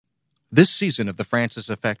This season of The Francis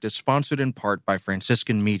Effect is sponsored in part by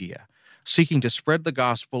Franciscan Media, seeking to spread the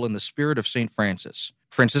gospel in the spirit of St. Francis.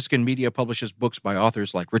 Franciscan Media publishes books by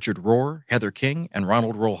authors like Richard Rohr, Heather King, and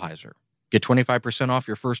Ronald Rolheiser. Get 25% off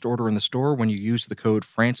your first order in the store when you use the code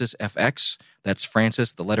FrancisFX, that's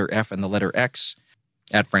Francis, the letter F and the letter X,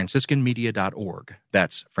 at franciscanmedia.org.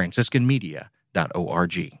 That's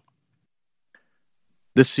franciscanmedia.org.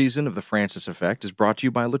 This season of The Francis Effect is brought to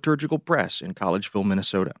you by Liturgical Press in Collegeville,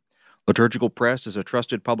 Minnesota. Liturgical Press is a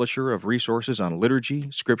trusted publisher of resources on liturgy,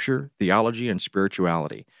 scripture, theology, and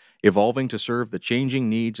spirituality, evolving to serve the changing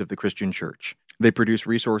needs of the Christian Church. They produce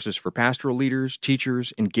resources for pastoral leaders,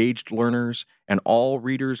 teachers, engaged learners, and all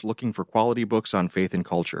readers looking for quality books on faith and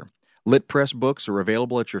culture. Lit Press books are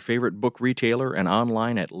available at your favorite book retailer and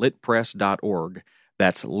online at litpress.org.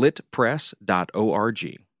 That's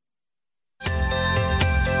litpress.org.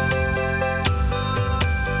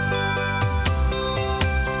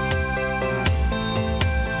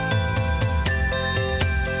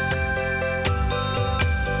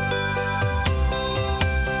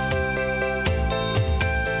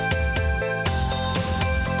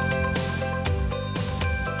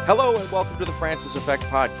 Hello and welcome to the Francis Effect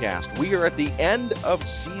Podcast. We are at the end of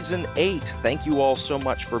Season 8. Thank you all so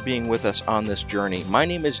much for being with us on this journey. My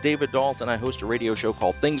name is David Dalt, and I host a radio show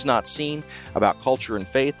called Things Not Seen about culture and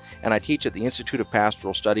faith, and I teach at the Institute of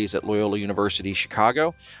Pastoral Studies at Loyola University,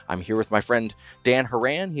 Chicago. I'm here with my friend Dan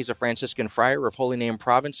Horan. He's a Franciscan friar of Holy Name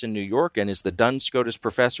Province in New York and is the Duns Scotus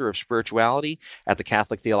Professor of Spirituality at the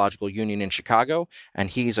Catholic Theological Union in Chicago, and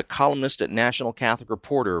he's a columnist at National Catholic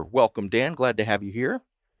Reporter. Welcome, Dan. Glad to have you here.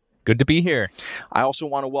 Good to be here. I also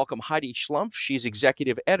want to welcome Heidi Schlumpf. She's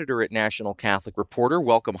executive editor at National Catholic Reporter.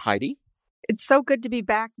 Welcome, Heidi. It's so good to be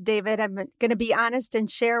back, David. I'm going to be honest and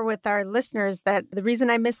share with our listeners that the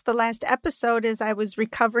reason I missed the last episode is I was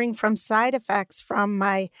recovering from side effects from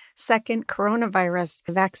my second coronavirus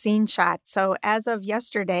vaccine shot. So as of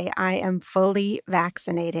yesterday, I am fully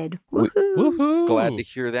vaccinated. Woohoo! Glad to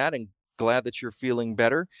hear that, and glad that you're feeling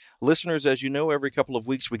better. Listeners, as you know, every couple of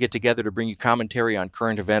weeks we get together to bring you commentary on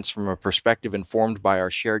current events from a perspective informed by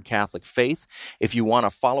our shared Catholic faith. If you want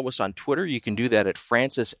to follow us on Twitter, you can do that at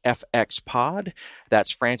FrancisFXPod.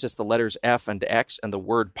 That's Francis, the letters F and X, and the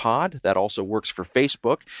word pod. That also works for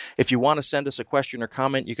Facebook. If you want to send us a question or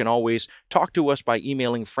comment, you can always talk to us by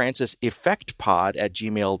emailing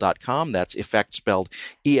franciseffectpod@gmail.com. That's effect spelled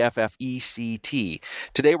EFFECT.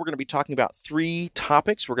 Today we're going to be talking about three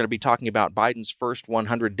topics. We're going to be talking about Biden's first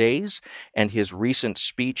 100 days and his recent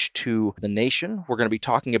speech to the nation. We're going to be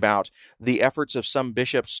talking about the efforts of some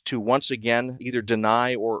bishops to once again either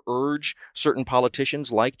deny or urge certain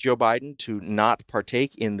politicians like Joe Biden to not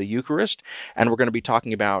partake in the Eucharist. And we're going to be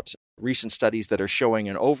talking about recent studies that are showing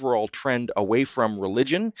an overall trend away from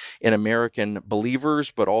religion in American believers,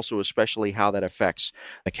 but also especially how that affects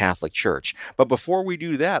the Catholic Church. But before we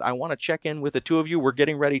do that, I want to check in with the two of you. We're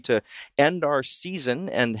getting ready to end our season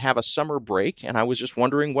and have a summer break, and I was just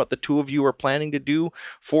wondering what the two of you are planning to do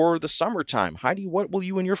for the summertime. Heidi, what will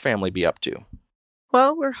you and your family be up to?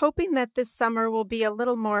 Well, we're hoping that this summer will be a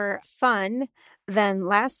little more fun than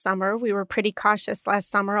last summer. We were pretty cautious last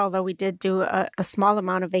summer, although we did do a small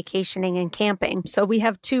amount of vacationing and camping. So we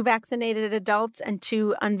have 2 vaccinated adults and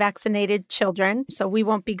 2 unvaccinated children. So we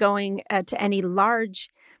won't be going to any large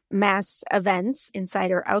mass events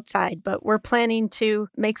inside or outside, but we're planning to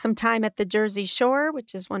make some time at the Jersey Shore,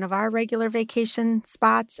 which is one of our regular vacation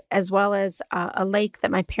spots, as well as a lake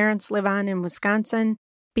that my parents live on in Wisconsin.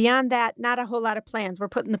 Beyond that, not a whole lot of plans. We're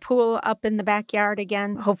putting the pool up in the backyard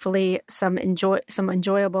again. Hopefully some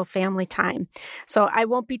enjoyable family time. So I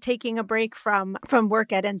won't be taking a break from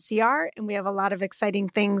work at NCR, and we have a lot of exciting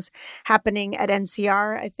things happening at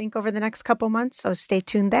NCR, I think, over the next couple months. So stay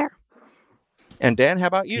tuned there. And Dan, how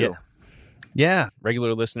about you? Yeah.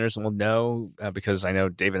 Regular listeners will know, because I know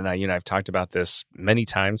David and I have talked about this many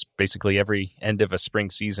times, basically every end of a spring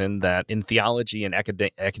season, that in theology and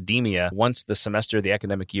academia, once the semester, the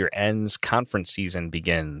academic year ends, conference season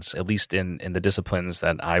begins, at least in the disciplines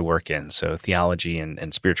that I work in. So theology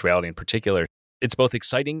and spirituality in particular. It's both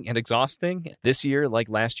exciting and exhausting. This year, like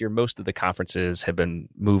last year, most of the conferences have been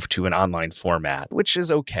moved to an online format, which is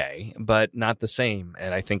okay, but not the same.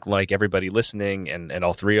 And I think like everybody listening and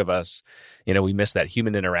all three of us, we miss that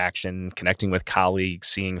human interaction, connecting with colleagues,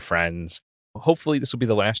 seeing friends. Hopefully this will be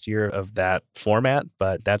the last year of that format,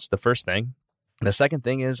 but that's the first thing. The second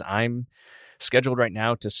thing is I'm scheduled right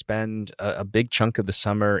now to spend a big chunk of the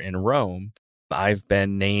summer in Rome. I've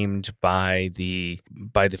been named by the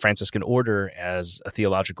Franciscan Order as a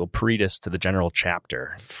theological peritus to the general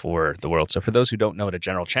chapter for the world. So for those who don't know what a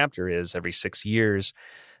general chapter is, every 6 years,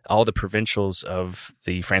 all the provincials of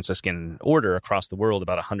the Franciscan order across the world,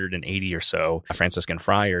 about 180 or so Franciscan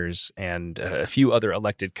friars, and a few other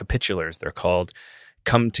elected capitulars, they're called,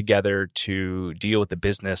 come together to deal with the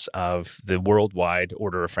business of the worldwide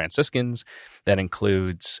Order of Franciscans. That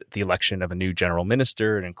includes the election of a new general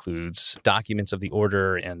minister. It includes documents of the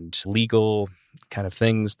order and legal kind of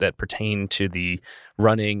things that pertain to the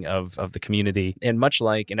running of the community. And much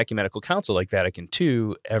like an ecumenical council like Vatican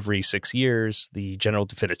II, every 6 years, the General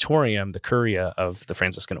Definitorium, the Curia of the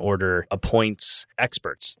Franciscan order, appoints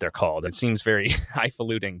experts, they're called. It seems very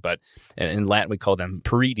highfalutin, but in Latin we call them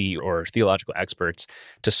periti, or theological experts,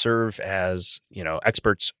 to serve as,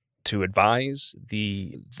 experts to advise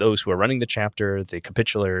those who are running the chapter, the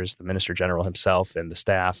capitulars, the minister general himself, and the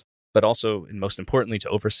staff, but also, and most importantly, to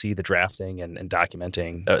oversee the drafting and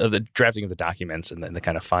documenting, the drafting of the documents and the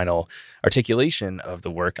kind of final articulation of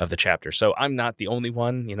the work of the chapter. So I'm not the only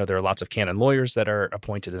one. There are lots of canon lawyers that are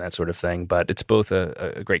appointed and that sort of thing, but it's both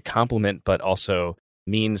a great compliment, but also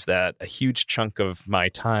means that a huge chunk of my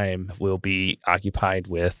time will be occupied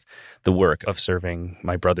with the work of serving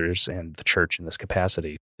my brothers and the church in this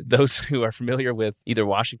capacity. Those who are familiar with either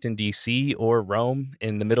Washington, D.C. or Rome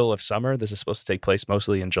in the middle of summer, this is supposed to take place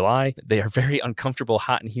mostly in July. They are very uncomfortable,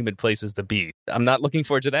 hot and humid places to be. I'm not looking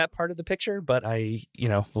forward to that part of the picture, but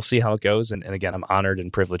we'll see how it goes. And again, I'm honored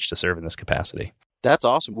and privileged to serve in this capacity. That's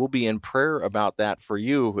awesome. We'll be in prayer about that for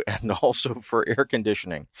you and also for air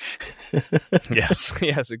conditioning. Yes,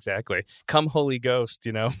 exactly. Come, Holy Ghost,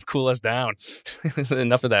 cool us down.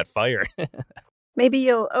 Enough of that fire. Maybe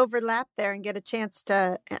you'll overlap there and get a chance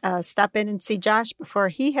to stop in and see Josh before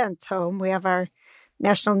he heads home. We have our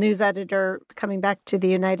national news editor coming back to the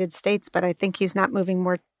United States, but I think he's not moving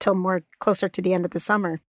till more closer to the end of the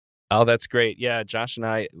summer. Oh, that's great. Yeah, Josh and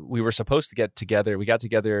I, we were supposed to get together. We got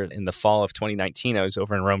together in the fall of 2019. I was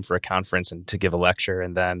over in Rome for a conference and to give a lecture.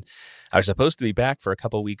 And then I was supposed to be back for a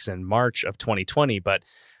couple of weeks in March of 2020, but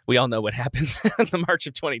we all know what happened in the March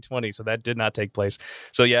of 2020. So that did not take place.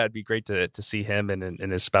 So yeah, it'd be great to see him and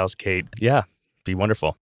his spouse, Kate. Yeah, it'd be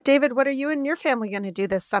wonderful. David, what are you and your family going to do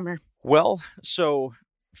this summer? Well, so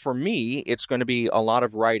for me, it's going to be a lot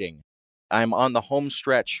of writing. I'm on the home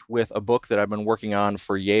stretch with a book that I've been working on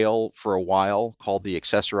for Yale for a while called The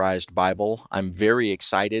Accessorized Bible. I'm very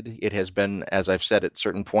excited. It has been, as I've said at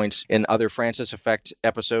certain points in other Francis Effect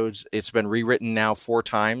episodes, it's been rewritten now 4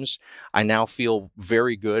 times. I now feel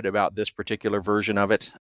very good about this particular version of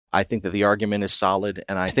it. I think that the argument is solid,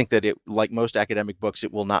 and I think that it, like most academic books,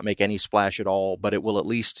 it will not make any splash at all, but it will at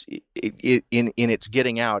least, in its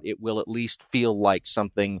getting out, it will at least feel like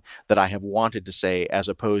something that I have wanted to say, as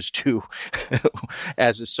opposed to,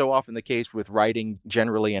 as is so often the case with writing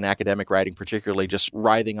generally and academic writing particularly, just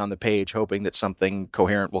writhing on the page, hoping that something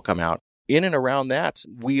coherent will come out. In and around that,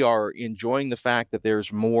 we are enjoying the fact that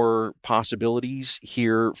there's more possibilities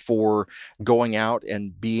here for going out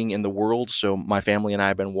and being in the world. So my family and I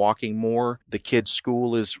have been walking more. The kids'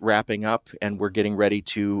 school is wrapping up, and we're getting ready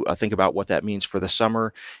to think about what that means for the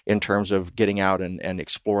summer in terms of getting out and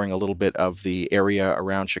exploring a little bit of the area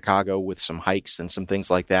around Chicago with some hikes and some things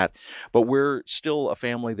like that. But we're still a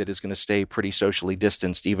family that is going to stay pretty socially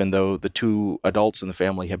distanced, even though the 2 adults in the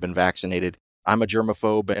family have been vaccinated. I'm a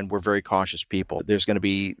germaphobe, and we're very cautious people. There's going to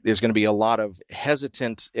be a lot of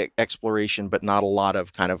hesitant exploration, but not a lot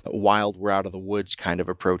of kind of wild, we're out of the woods kind of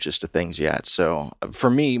approaches to things yet. So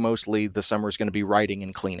for me, mostly the summer is going to be writing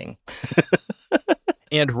and cleaning.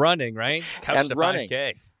 And running, right? Couch to running.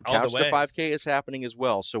 5K. Couch to 5K is happening as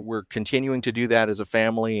well. So we're continuing to do that as a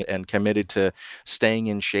family and committed to staying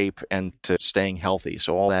in shape and to staying healthy.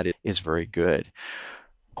 So all that is very good.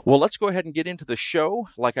 Well, let's go ahead and get into the show.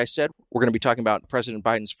 Like I said, we're going to be talking about President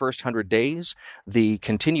Biden's first 100 days, the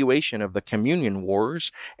continuation of the communion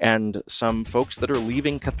wars, and some folks that are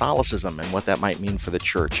leaving Catholicism and what that might mean for the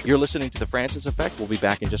church. You're listening to The Francis Effect. We'll be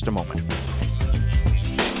back in just a moment.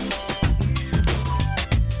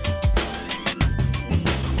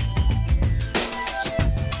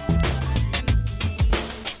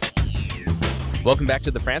 Welcome back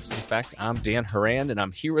to The Francis Effect. I'm Dan Horan, and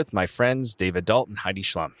I'm here with my friends David Dault and Heidi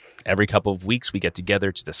Schlum. Every couple of weeks, we get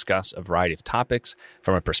together to discuss a variety of topics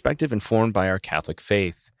from a perspective informed by our Catholic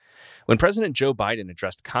faith. When President Joe Biden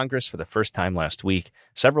addressed Congress for the first time last week,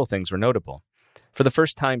 several things were notable. For the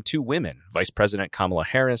first time, 2 women, Vice President Kamala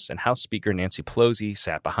Harris and House Speaker Nancy Pelosi,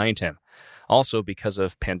 sat behind him. Also, because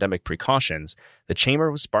of pandemic precautions, the chamber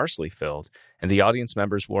was sparsely filled, and the audience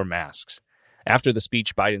members wore masks. After the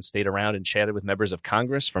speech, Biden stayed around and chatted with members of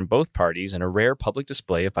Congress from both parties in a rare public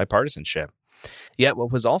display of bipartisanship. Yet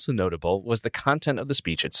what was also notable was the content of the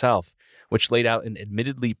speech itself, which laid out an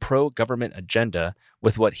admittedly pro-government agenda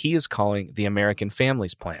with what he is calling the American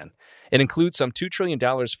Families Plan. It includes some $2 trillion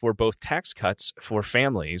for both tax cuts for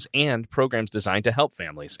families and programs designed to help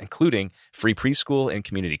families, including free preschool and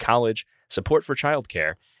community college, support for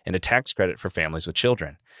childcare, and a tax credit for families with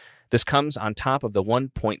children. This comes on top of the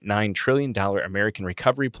 $1.9 trillion American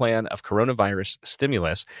Recovery Plan of coronavirus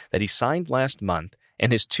stimulus that he signed last month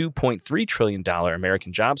and his $2.3 trillion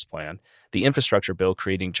American Jobs Plan, the infrastructure bill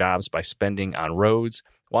creating jobs by spending on roads,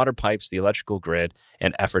 water pipes, the electrical grid,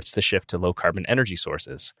 and efforts to shift to low-carbon energy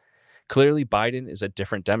sources. Clearly, Biden is a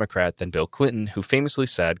different Democrat than Bill Clinton, who famously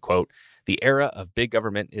said, quote, "The era of big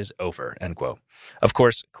government is over," end quote. Of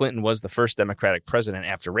course, Clinton was the first Democratic president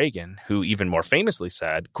after Reagan, who even more famously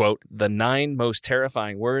said, quote, "The 9 most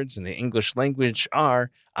terrifying words in the English language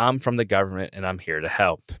are, I'm from the government and I'm here to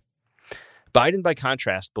help." Biden, by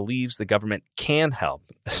contrast, believes the government can help,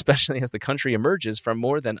 especially as the country emerges from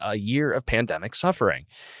more than a year of pandemic suffering.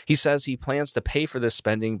 He says he plans to pay for this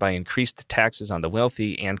spending by increased taxes on the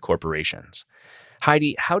wealthy and corporations.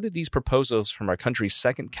 Heidi, how do these proposals from our country's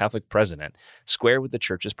second Catholic president square with the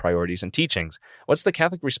church's priorities and teachings? What's the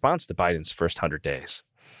Catholic response to Biden's first 100 days?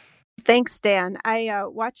 Thanks, Dan. I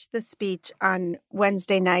watched the speech on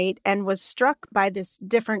Wednesday night and was struck by this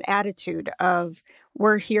different attitude of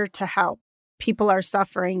we're here to help. People are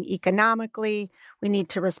suffering economically. We need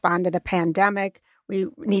to respond to the pandemic. We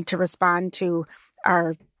need to respond to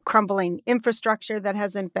our crumbling infrastructure that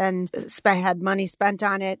hasn't been had money spent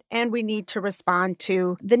on it. And we need to respond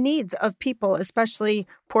to the needs of people, especially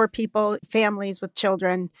poor people, families with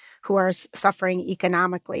children who are suffering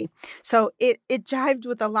economically. So it jived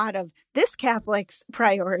with a lot of this Catholic's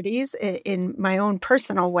priorities in my own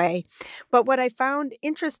personal way. But what I found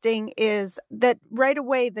interesting is that right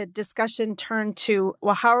away the discussion turned to,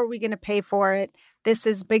 well, how are we going to pay for it? This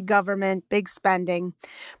is big government, big spending.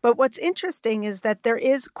 But what's interesting is that there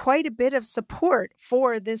is quite a bit of support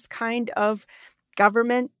for this kind of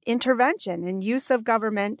government intervention and use of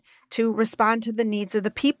government to respond to the needs of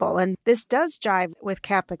the people. And this does jive with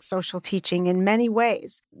Catholic social teaching in many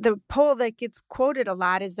ways. The poll that gets quoted a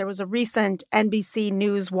lot is there was a recent NBC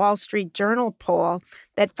News Wall Street Journal poll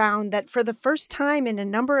that found that for the first time in a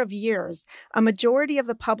number of years, a majority of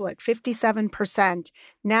the public, 57%,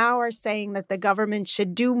 now are saying that the government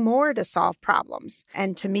should do more to solve problems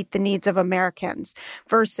and to meet the needs of Americans,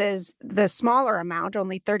 versus the smaller amount,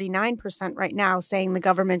 only 39% right now, saying the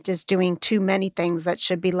government is doing too many things that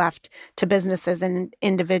should be left to businesses and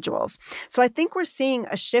individuals. So I think we're seeing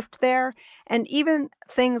a shift there. And even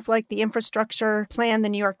things like the infrastructure plan, the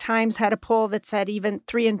New York Times had a poll that said even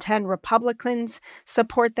 3 in 10 Republicans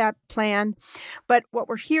support that plan. But what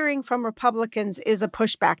we're hearing from Republicans is a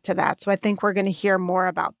pushback to that. So I think we're going to hear more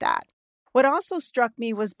about that. What also struck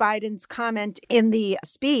me was Biden's comment in the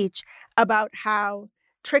speech about how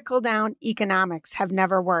trickle-down economics have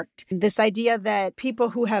never worked. This idea that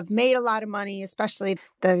people who have made a lot of money, especially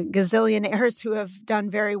the gazillionaires who have done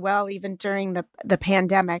very well even during the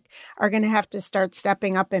pandemic, are going to have to start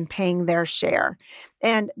stepping up and paying their share.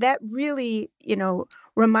 And that really,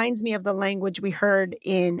 reminds me of the language we heard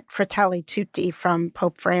in Fratelli Tutti from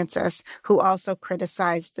Pope Francis, who also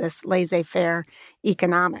criticized this laissez-faire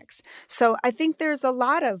economics. So I think there's a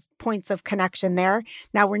lot of points of connection there.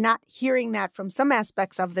 Now, we're not hearing that from some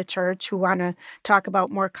aspects of the church who want to talk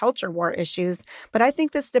about more culture war issues. But I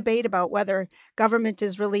think this debate about whether government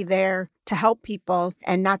is really there to help people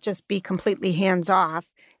and not just be completely hands-off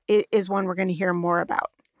is one we're going to hear more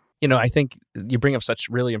about. I think you bring up such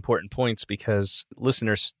really important points because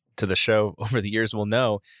listeners to the show over the years will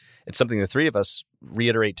know it's something the three of us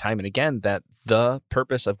reiterate time and again, that the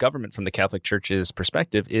purpose of government from the Catholic Church's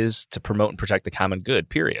perspective is to promote and protect the common good,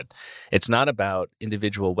 period. It's not about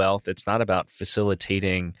individual wealth. It's not about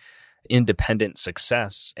facilitating independent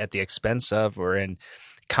success at the expense of or in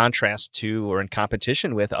contrast to or in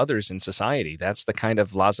competition with others in society. That's the kind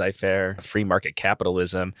of laissez-faire free market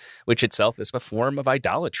capitalism, which itself is a form of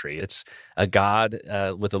idolatry. It's a god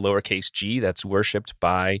with a lowercase g that's worshipped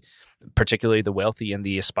by particularly the wealthy and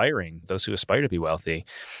the aspiring, those who aspire to be wealthy.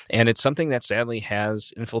 And it's something that sadly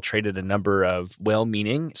has infiltrated a number of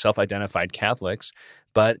well-meaning, self-identified Catholics.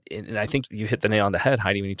 But and I think you hit the nail on the head,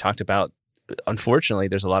 Heidi, when you talked about, unfortunately,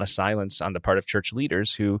 there's a lot of silence on the part of church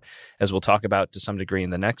leaders who, as we'll talk about to some degree in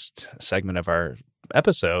the next segment of our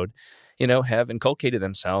episode, have inculcated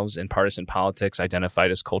themselves in partisan politics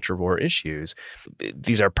identified as culture war issues.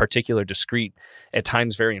 These are particular, discrete, at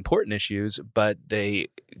times very important issues, but they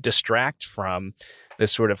distract from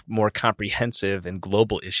this sort of more comprehensive and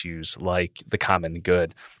global issues like the common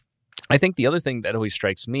good. I think the other thing that always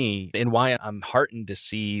strikes me and why I'm heartened to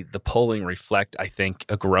see the polling reflect, I think,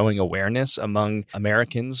 a growing awareness among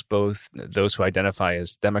Americans, both those who identify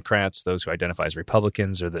as Democrats, those who identify as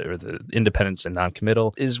Republicans, or the independents and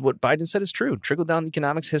non-committal, is what Biden said is true. Trickle-down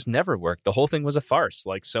economics has never worked. The whole thing was a farce,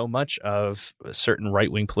 like so much of certain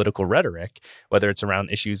right-wing political rhetoric, whether it's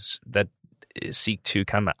around issues that seek to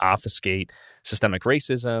kind of obfuscate systemic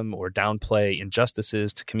racism or downplay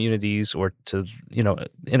injustices to communities or to,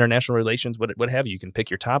 international relations, what have you. You can pick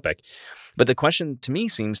your topic. But the question to me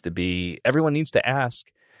seems to be, everyone needs to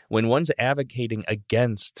ask, when one's advocating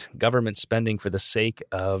against government spending for the sake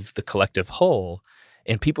of the collective whole,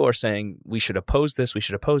 and people are saying we should oppose this,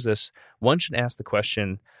 one should ask the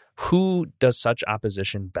question, who does such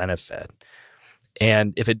opposition benefit?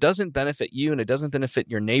 And if it doesn't benefit you and it doesn't benefit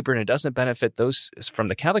your neighbor and it doesn't benefit those from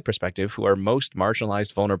the Catholic perspective who are most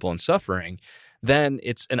marginalized, vulnerable, and suffering, then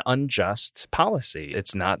it's an unjust policy.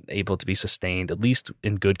 It's not able to be sustained, at least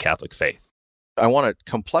in good Catholic faith. I want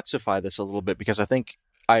to complexify this a little bit because I think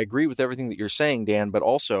I agree with everything that you're saying, Dan, but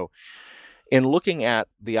also in looking at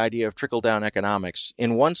the idea of trickle-down economics,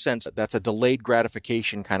 in one sense, that's a delayed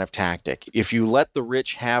gratification kind of tactic. If you let the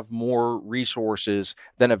rich have more resources,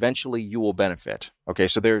 then eventually you will benefit. Okay,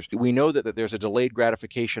 so we know that there's a delayed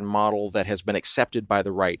gratification model that has been accepted by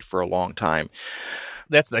the right for a long time.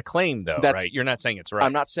 That's the claim, though, right? You're not saying it's right.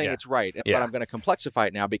 I'm not saying it's right, but I'm going to complexify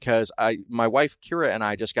it now because my wife, Kira, and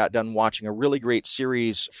I just got done watching a really great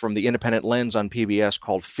series from the Independent Lens on PBS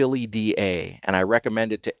called Philly DA, and I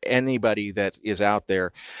recommend it to anybody that is out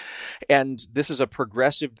there. And this is a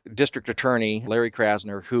progressive district attorney, Larry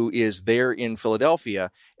Krasner, who is there in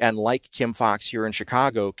Philadelphia, and like Kim Foxx here in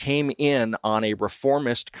Chicago, came in on a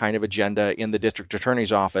reformist kind of agenda in the district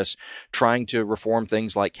attorney's office, trying to reform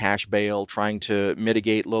things like cash bail, trying to mitigate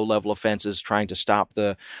low-level offenses, trying to stop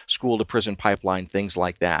the school-to-prison pipeline, things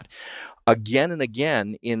like that. Again and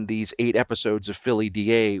again in these 8 episodes of Philly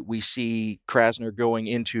DA, we see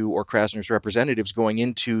Krasner's representatives going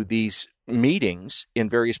into these meetings in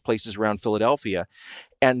various places around Philadelphia.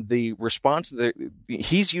 And the response,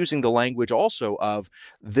 he's using the language also of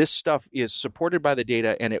this stuff is supported by the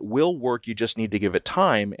data and it will work. You just need to give it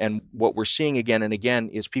time. And what we're seeing again and again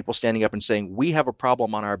is people standing up and saying, we have a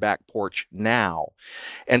problem on our back porch now.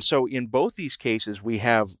 And so in both these cases, we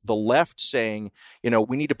have the left saying,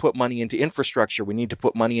 we need to put money into infrastructure. We need to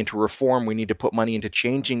put money into reform. We need to put money into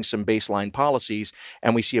changing some baseline policies.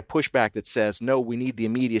 And we see a pushback that says, no, we need the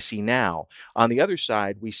immediacy now. On the other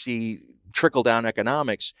side, we see trickle-down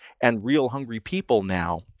economics and real hungry people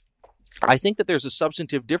now. I think that there's a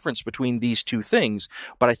substantive difference between these two things,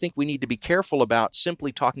 but I think we need to be careful about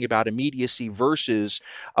simply talking about immediacy versus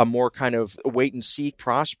a more kind of wait-and-see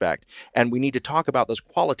prospect, and we need to talk about those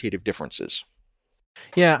qualitative differences.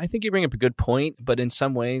 Yeah, I think you bring up a good point, but in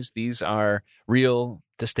some ways, these are real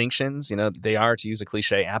distinctions. They are, to use a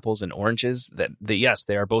cliche, apples and oranges. Yes,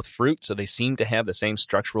 they are both fruit, so they seem to have the same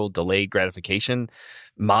structural delayed gratification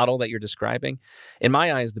model that you're describing. In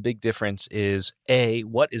my eyes, the big difference is A,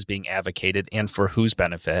 what is being advocated and for whose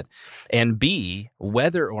benefit, and B,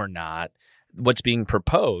 whether or not what's being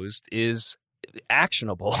proposed is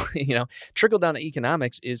actionable. Trickle-down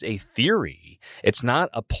economics is a theory. It's not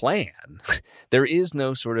a plan. There is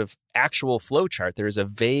no sort of actual flow chart. There is a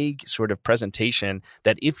vague sort of presentation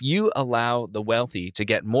that if you allow the wealthy to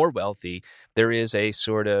get more wealthy, there is a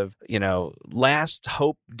sort of, last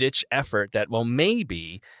hope ditch effort that, well,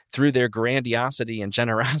 maybe through their grandiosity and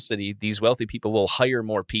generosity, these wealthy people will hire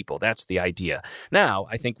more people. That's the idea. Now,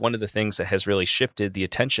 I think one of the things that has really shifted the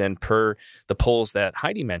attention per the polls that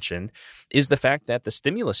Heidi mentioned is the fact that the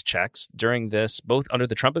stimulus checks during this, both under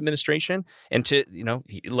the Trump administration and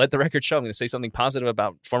let the record show, I'm going to say something positive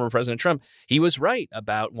about former President Trump. He was right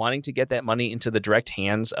about wanting to get that money into the direct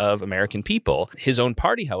hands of American people. His own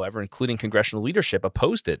party, however, including congressional leadership,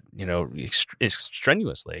 opposed it,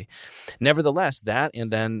 strenuously. Nevertheless, that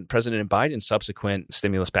and then President Biden's subsequent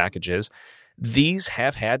stimulus packages, these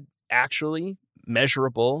have had actually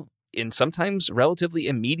measurable and sometimes relatively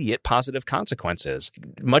immediate positive consequences,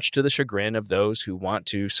 much to the chagrin of those who want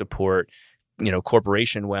to support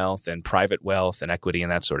corporation wealth and private wealth and equity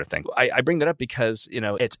and that sort of thing. I bring that up because,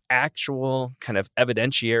 it's actual kind of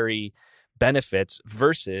evidentiary benefits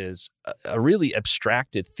versus a really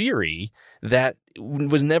abstracted theory that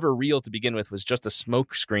was never real to begin with, was just a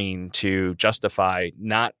smokescreen to justify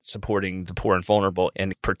not supporting the poor and vulnerable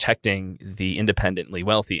and protecting the independently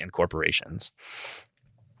wealthy and corporations.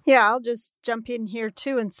 Yeah, I'll just jump in here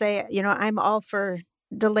too and say, I'm all for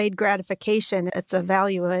delayed gratification. It's a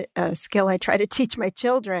value, a skill I try to teach my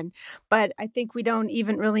children. But I think we don't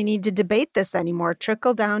even really need to debate this anymore.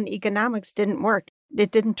 Trickle-down economics didn't work.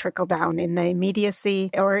 it didn't trickle down in the immediacy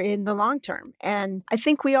or in the long term. And I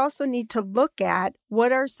think we also need to look at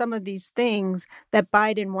what are some of these things that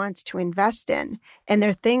Biden wants to invest in. And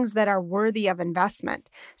they're things that are worthy of investment.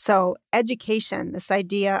 So education, this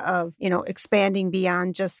idea of, expanding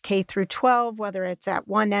beyond just K through 12, whether it's at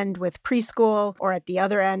one end with preschool or at the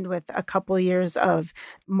other end with a couple years of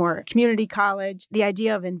more community college, the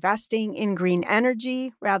idea of investing in green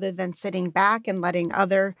energy rather than sitting back and letting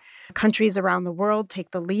other countries around the world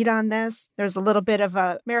take the lead on this. There's a little bit of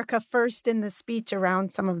America first in the speech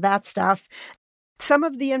around some of that stuff. Some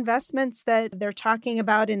of the investments that they're talking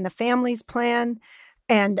about in the families plan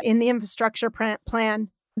and in the infrastructure plan,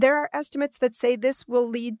 there are estimates that say this will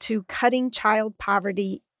lead to cutting child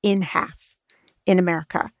poverty in half in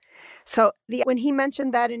America. So when he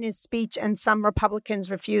mentioned that in his speech and some Republicans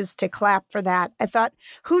refused to clap for that, I thought,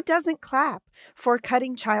 who doesn't clap for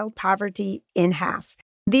cutting child poverty in half?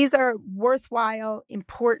 These are worthwhile,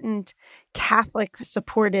 important,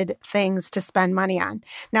 Catholic-supported things to spend money on.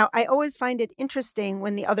 Now, I always find it interesting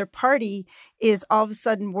when the other party is all of a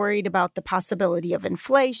sudden worried about the possibility of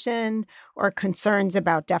inflation or concerns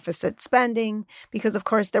about deficit spending, because, of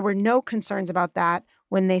course, there were no concerns about that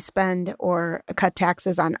when they spend or cut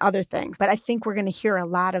taxes on other things. But I think we're going to hear a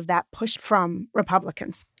lot of that push from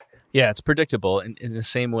Republicans. Yeah, it's predictable. In the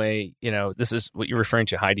same way, this is what you're referring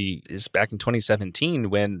to, Heidi, is back in 2017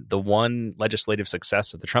 when the one legislative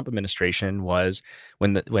success of the Trump administration was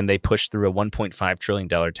when they pushed through a $1.5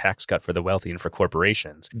 trillion tax cut for the wealthy and for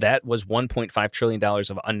corporations. That was $1.5 trillion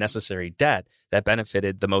of unnecessary debt that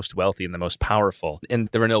benefited the most wealthy and the most powerful. And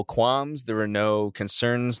there were no qualms, there were no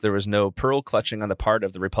concerns, there was no pearl clutching on the part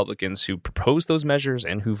of the Republicans who proposed those measures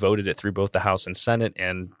and who voted it through both the House and Senate,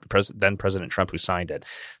 and then President Trump who signed it.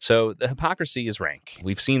 So the hypocrisy is rank.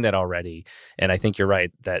 We've seen that already. And I think you're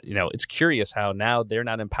right that, it's curious how now they're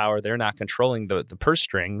not in power, they're not controlling the purse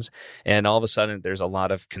strings. And all of a sudden there's a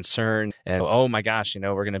lot of concern and, oh my gosh,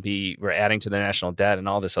 we're adding to the national debt and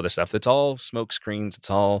all this other stuff. It's all smoke screens. It's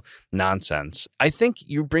all nonsense. I think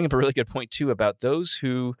you bring up a really good point too about those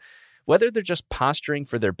who, whether they're just posturing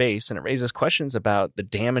for their base, and it raises questions about the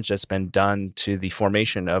damage that's been done to the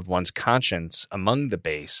formation of one's conscience among the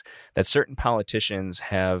base, that certain politicians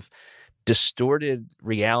have distorted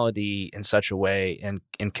reality in such a way and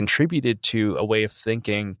contributed to a way of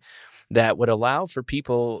thinking that would allow for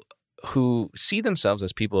people who see themselves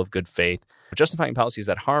as people of good faith, justifying policies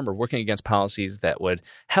that harm or working against policies that would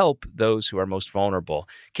help those who are most vulnerable.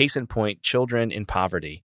 Case in point, children in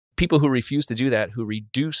poverty. People who refuse to do that, who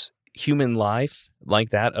reduce human life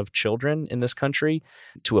like that of children in this country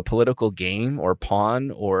to a political game or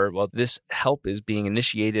pawn, or, this help is being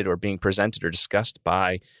initiated or being presented or discussed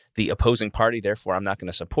by the opposing party, therefore I'm not going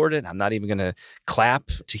to support it. I'm not even going to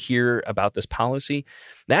clap to hear about this policy.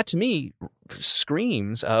 That to me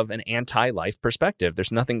screams of an anti-life perspective.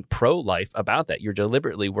 There's nothing pro-life about that. You're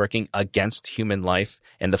deliberately working against human life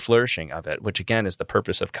and the flourishing of it, which again is the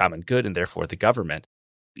purpose of common good and therefore the government.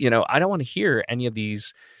 I don't want to hear any of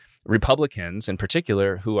these Republicans in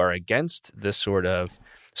particular who are against this sort of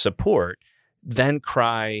support then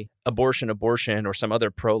cry abortion, abortion, or some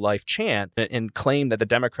other pro-life chant and claim that the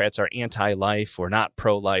Democrats are anti-life or not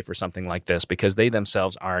pro-life or something like this because they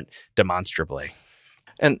themselves aren't demonstrably.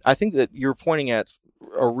 And I think that you're pointing at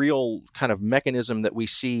a real kind of mechanism that we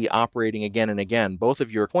see operating again and again. Both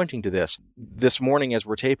of you are pointing to this. This morning, as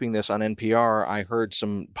we're taping this on NPR, I heard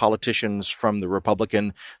some politicians from the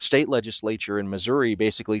Republican state legislature in Missouri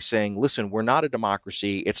basically saying, listen, we're not a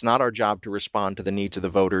democracy. It's not our job to respond to the needs of the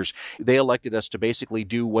voters. They elected us to basically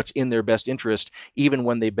do what's in their best interest, even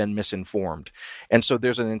when they've been misinformed. And so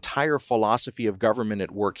there's an entire philosophy of government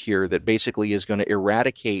at work here that basically is going to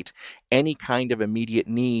eradicate any kind of immediate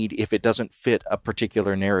need if it doesn't fit a particular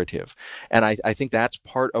narrative. And I think that's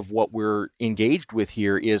part of what we're engaged with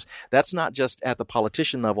here is that's not just at the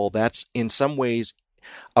politician level, that's in some ways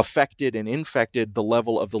affected and infected the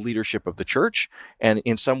level of the leadership of the church. And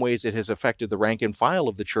in some ways it has affected the rank and file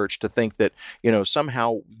of the church to think that,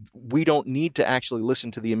 somehow we don't need to actually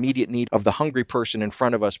listen to the immediate need of the hungry person in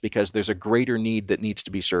front of us because there's a greater need that needs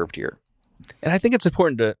to be served here. And I think it's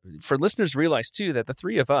important for listeners to realize, too, that the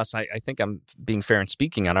three of us, I think I'm being fair in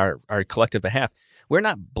speaking on our collective behalf, we're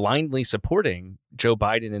not blindly supporting Joe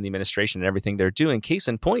Biden and the administration and everything they're doing. Case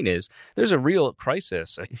in point is there's a real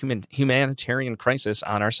crisis, a humanitarian crisis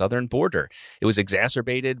on our southern border. It was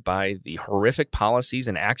exacerbated by the horrific policies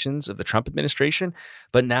and actions of the Trump administration.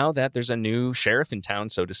 But now that there's a new sheriff in town,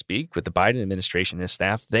 so to speak, with the Biden administration and his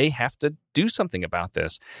staff, they have to do something about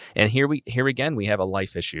this. And here again, we have a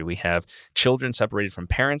life issue. We have children separated from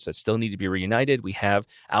parents that still need to be reunited. We have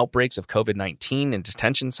outbreaks of COVID-19 in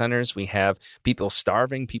detention centers. We have people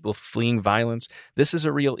starving, people fleeing violence. This is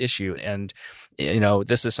a real issue. And,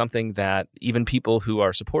 this is something that even people who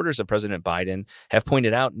are supporters of President Biden have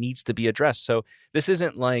pointed out needs to be addressed. So this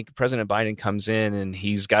isn't like President Biden comes in and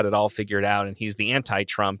he's got it all figured out and he's the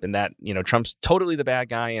anti-Trump and that, Trump's totally the bad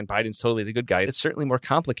guy and Biden's totally the good guy. It's certainly more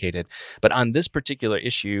complicated. But on this particular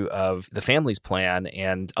issue of the Families Plan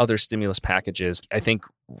and other stimulus packages, I think,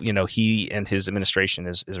 he and his administration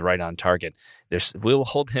is right on target. We'll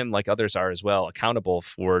hold him, like others are as well, accountable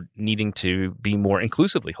for needing to be more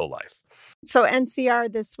inclusively whole life. So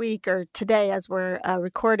NCR this week, or today as we're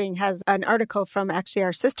recording, has an article from actually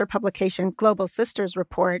our sister publication, Global Sisters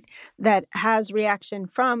Report, that has reaction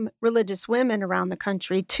from religious women around the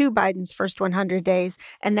country to Biden's first 100 days.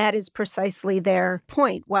 And that is precisely their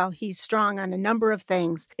point. While he's strong on a number of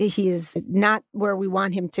things, he is not where we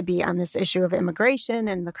want him to be on this issue of immigration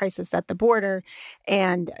and the crisis at the border,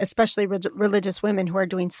 and especially religious women who are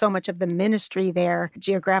doing so much of the ministry there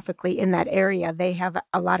geographically in that area. They have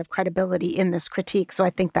a lot of credibility in this critique. So I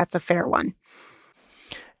think that's a fair one.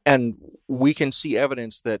 And we can see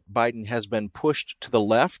evidence that Biden has been pushed to the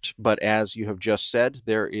left, but as you have just said,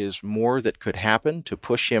 there is more that could happen to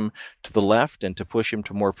push him to the left and to push him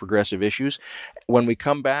to more progressive issues. When we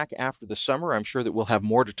come back after the summer, I'm sure that we'll have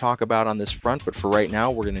more to talk about on this front, but for right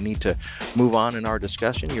now, we're going to need to move on in our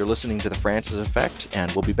discussion. You're listening to The Francis Effect, and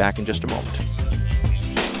we'll be back in just a moment.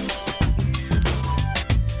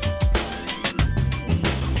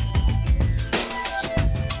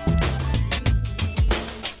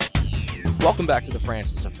 Welcome back to The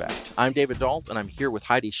Francis Effect. I'm David Dault, and I'm here with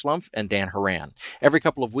Heidi Schlumpf and Dan Horan. Every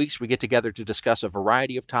couple of weeks, we get together to discuss a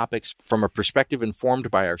variety of topics from a perspective informed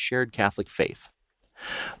by our shared Catholic faith.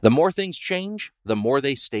 The more things change, the more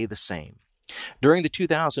they stay the same. During the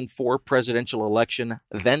 2004 presidential election,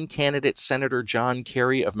 then-candidate Senator John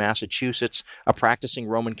Kerry of Massachusetts, a practicing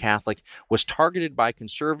Roman Catholic, was targeted by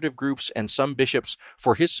conservative groups and some bishops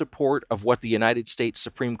for his support of what the United States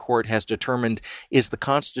Supreme Court has determined is the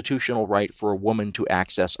constitutional right for a woman to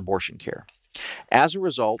access abortion care. As a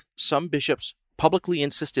result, some bishops publicly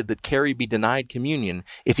insisted that Kerry be denied communion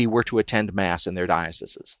if he were to attend Mass in their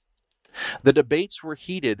dioceses. The debates were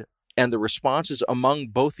heated, and the responses among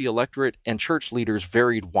both the electorate and church leaders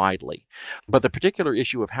varied widely. But the particular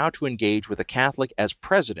issue of how to engage with a Catholic as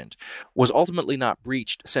president was ultimately not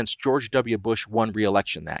breached since George W. Bush won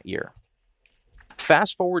re-election that year.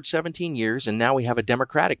 Fast forward 17 years, and now we have a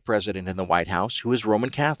Democratic president in the White House who is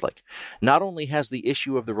Roman Catholic. Not only has the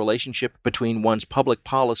issue of the relationship between one's public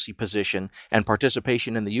policy position and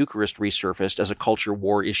participation in the Eucharist resurfaced as a culture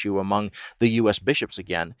war issue among the U.S. bishops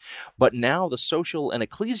again, but now the social and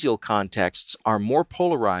ecclesial contexts are more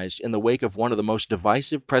polarized in the wake of one of the most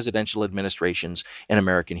divisive presidential administrations in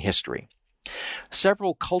American history.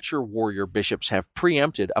 Several culture warrior bishops have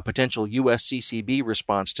preempted a potential USCCB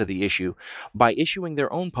response to the issue by issuing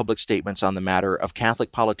their own public statements on the matter of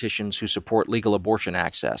Catholic politicians who support legal abortion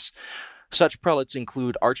access. Such prelates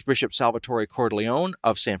include Archbishop Salvatore Cordileone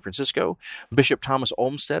of San Francisco, Bishop Thomas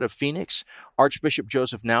Olmsted of Phoenix, Archbishop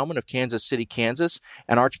Joseph Naumann of Kansas City, Kansas,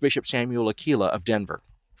 and Archbishop Samuel Aquila of Denver.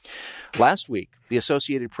 Last week, the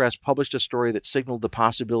Associated Press published a story that signaled the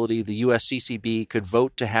possibility the USCCB could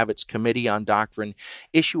vote to have its Committee on Doctrine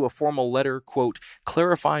issue a formal letter, quote,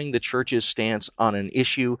 clarifying the Church's stance on an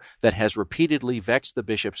issue that has repeatedly vexed the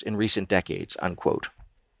bishops in recent decades, unquote.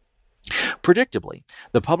 Predictably,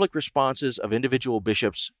 the public responses of individual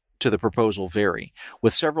bishops to the proposal vary,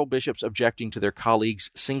 with several bishops objecting to their colleagues'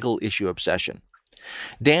 single-issue obsession.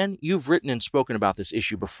 Dan, you've written and spoken about this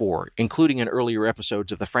issue before, including in earlier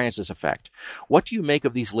episodes of The Francis Effect. What do you make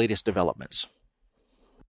of these latest developments?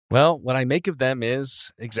 Well, what I make of them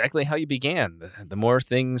is exactly how you began. The more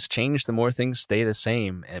things change, the more things stay the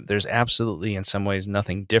same. And there's absolutely, in some ways,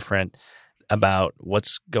 nothing different about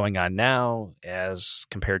what's going on now as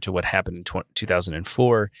compared to what happened in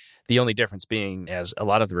 2004. The only difference being, as a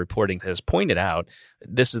lot of the reporting has pointed out,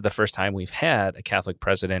 this is the first time we've had a Catholic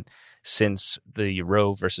president since the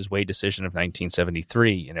Roe versus Wade decision of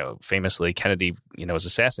 1973. Famously, Kennedy, was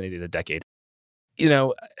assassinated a decade.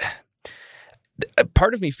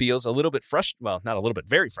 Part of me feels a little bit frustrated, well, not a little bit,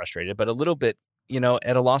 very frustrated, but a little bit,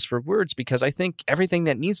 at a loss for words, because I think everything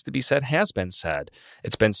that needs to be said has been said.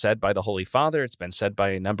 It's been said by the Holy Father. It's been said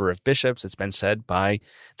by a number of bishops. It's been said by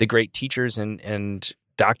the great teachers and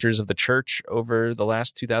doctors of the church over the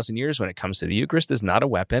last 2,000 years when it comes to the Eucharist is not a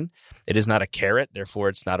weapon. It is not a carrot. Therefore,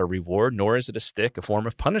 it's not a reward, nor is it a stick, a form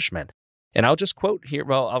of punishment. And I'll just quote here,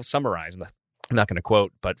 I'll summarize. I'm not going to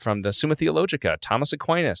quote, but from the Summa Theologica, Thomas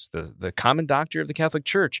Aquinas, the common doctor of the Catholic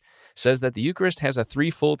Church, says that the Eucharist has a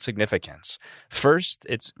threefold significance. First,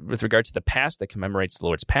 it's with regard to the past that commemorates the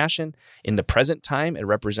Lord's Passion. In the present time, it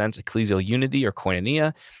represents ecclesial unity or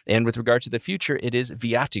koinonia. And with regard to the future, it is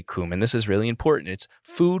viaticum. And this is really important. It's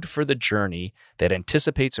food for the journey that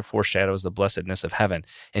anticipates or foreshadows the blessedness of heaven.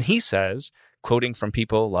 And he says, quoting from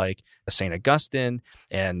people like St. Augustine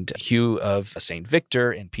and Hugh of St.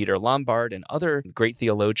 Victor and Peter Lombard and other great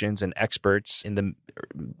theologians and experts in the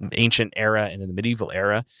ancient era and in the medieval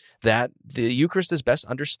era, that the Eucharist is best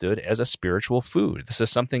understood as a spiritual food. This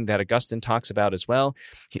is something that Augustine talks about as well.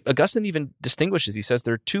 Augustine even distinguishes, he says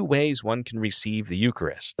there are two ways one can receive the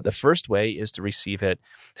Eucharist. The first way is to receive it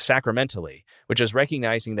sacramentally, which is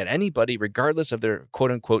recognizing that anybody, regardless of their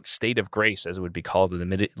quote-unquote state of grace, as it would be called in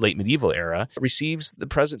the late medieval era, receives the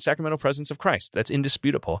present sacramental presence of Christ. That's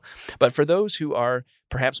indisputable. But for those who are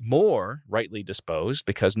perhaps more rightly disposed,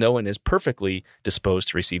 because no one is perfectly disposed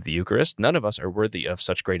to receive the Eucharist, none of us are worthy of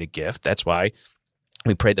such great a gift. That's why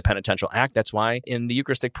we pray the penitential act. That's why in the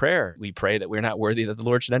Eucharistic prayer, we pray that we're not worthy that the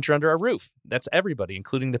Lord should enter under our roof. That's everybody,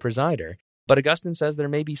 including the presider. But Augustine says there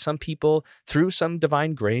may be some people through some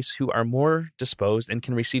divine grace who are more disposed and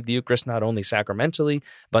can receive the Eucharist not only sacramentally,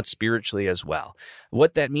 but spiritually as well.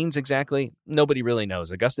 What that means exactly, nobody really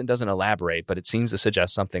knows. Augustine doesn't elaborate, but it seems to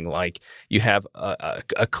suggest something like you have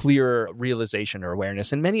a clearer realization or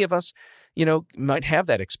awareness. And many of us, might have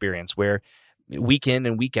that experience where week in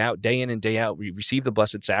and week out, day in and day out, we receive the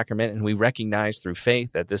Blessed Sacrament and we recognize through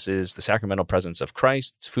faith that this is the sacramental presence of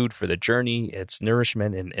Christ. It's food for the journey. It's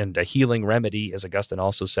nourishment and a healing remedy, as Augustine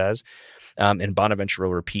also says. And Bonaventure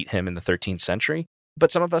will repeat him in the 13th century. But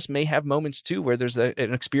some of us may have moments too where there's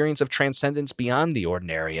an experience of transcendence beyond the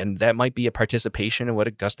ordinary, and that might be a participation in what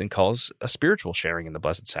Augustine calls a spiritual sharing in the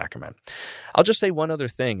Blessed Sacrament. I'll just say one other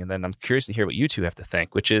thing, and then I'm curious to hear what you two have to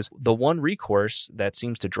think, which is the one recourse that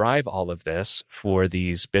seems to drive all of this for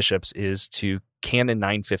these bishops is to Canon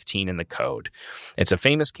 915 in the Code. It's a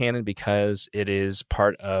famous canon because it is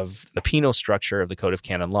part of the penal structure of the Code of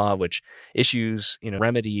Canon Law, which issues,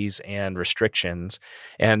 remedies and restrictions.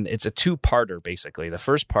 And it's a two-parter, basically. The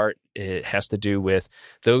first part, it has to do with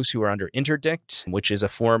those who are under interdict, which is a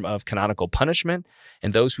form of canonical punishment,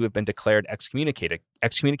 and those who have been declared excommunicated.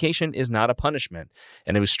 Excommunication is not a punishment.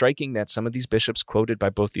 And it was striking that some of these bishops quoted by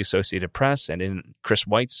both the Associated Press and in Chris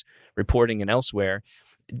White's reporting and elsewhere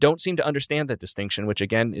don't seem to understand that distinction, which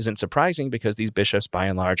again isn't surprising because these bishops by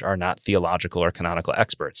and large are not theological or canonical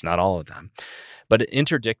experts, not all of them. But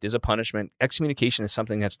interdict is a punishment. Excommunication is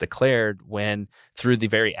something that's declared when, through the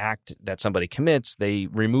very act that somebody commits, they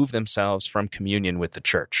remove themselves from communion with the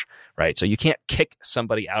church, right? So you can't kick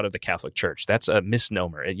somebody out of the Catholic Church. That's a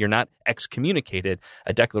misnomer. You're not excommunicated.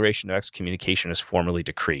 A declaration of excommunication is formally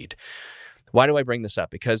decreed. Why do I bring this up?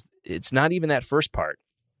 Because it's not even that first part.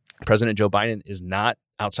 President Joe Biden is not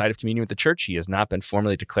outside of communion with the church. He has not been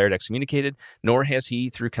formally declared excommunicated, nor has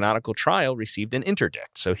he, through canonical trial, received an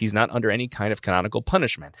interdict. So he's not under any kind of canonical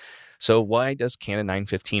punishment. So why does Canon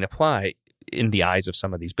 915 apply in the eyes of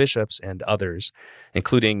some of these bishops and others,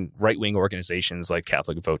 including right-wing organizations like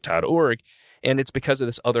CatholicVote.org? And it's because of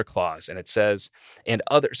this other clause. And it says,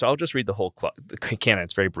 so I'll just read the whole canon.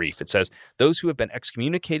 It's very brief. It says, those who have been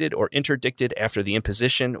excommunicated or interdicted after the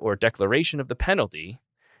imposition or declaration of the penalty,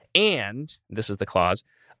 and, this is the clause,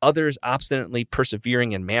 others obstinately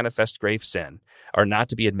persevering in manifest grave sin are not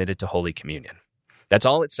to be admitted to Holy Communion. That's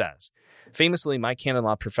all it says. Famously, my canon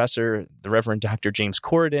law professor, the Reverend Dr. James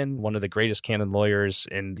Corridon, one of the greatest canon lawyers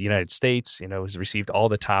in the United States, has received all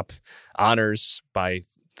the top honors by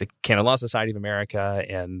the Canon Law Society of America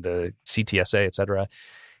and the CTSA, et cetera.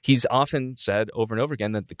 He's often said over and over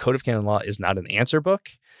again that the Code of Canon Law is not an answer book.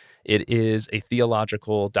 It is a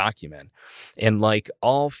theological document. And like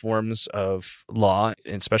all forms of law,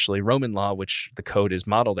 especially Roman law, which the code is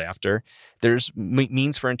modeled after, there's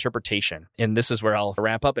means for interpretation. And this is where I'll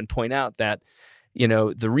wrap up and point out that,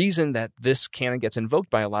 the reason that this canon gets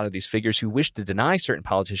invoked by a lot of these figures who wish to deny certain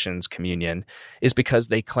politicians communion is because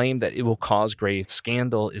they claim that it will cause grave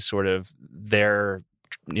scandal is sort of their,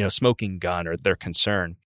 smoking gun or their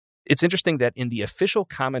concern. It's interesting that in the official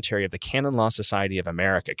commentary of the Canon Law Society of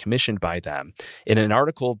America, commissioned by them, in an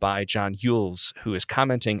article by John Yules, who is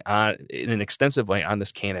commenting in an extensive way on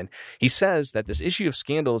this canon, he says that this issue of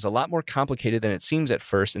scandal is a lot more complicated than it seems at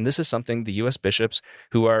first, and this is something the U.S. bishops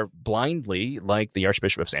who are blindly, like the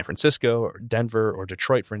Archbishop of San Francisco or Denver or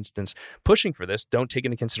Detroit, for instance, pushing for this, don't take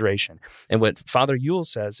into consideration. And what Father Yules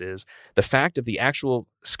says is the fact of the actual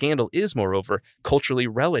scandal is, moreover, culturally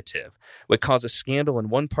relative. What causes scandal in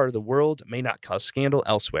one part of of the world may not cause scandal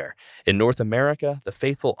elsewhere. In North America, the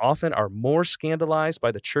faithful often are more scandalized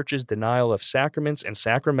by the church's denial of sacraments and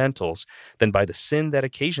sacramentals than by the sin that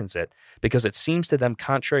occasions it, because it seems to them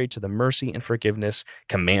contrary to the mercy and forgiveness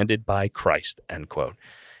commanded by Christ, end quote.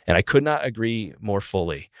 And I could not agree more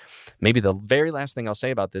fully. Maybe the very last thing I'll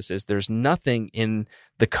say about this is there's nothing in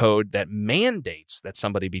the code that mandates that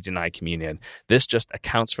somebody be denied communion. This just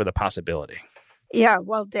accounts for the possibility. Yeah,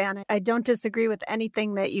 well, Dan, I don't disagree with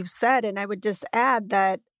anything that you've said. And I would just add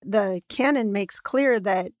that the canon makes clear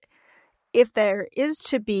that if there is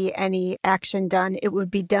to be any action done, it would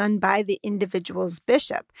be done by the individual's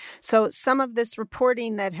bishop. So some of this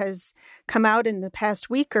reporting that has come out in the past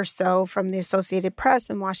week or so from the Associated Press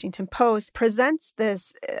and Washington Post presents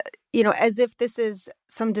this, as if this is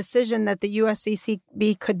some decision that the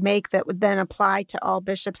USCCB could make that would then apply to all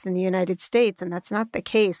bishops in the United States. And that's not the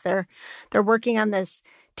case. They're working on this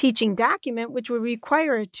teaching document, which would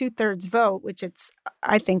require a 2/3 vote, which it's,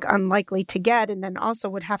 I think, unlikely to get, and then also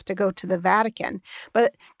would have to go to the Vatican.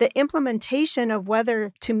 But the implementation of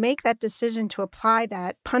whether to make that decision to apply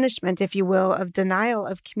that punishment, if you will, of denial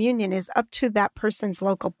of communion is up to that person's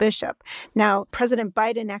local bishop. Now, President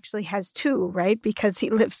Biden actually has two, right? Because he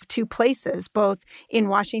lives two places, both in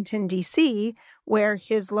Washington, D.C., where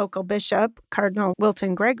his local bishop, Cardinal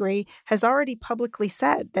Wilton Gregory, has already publicly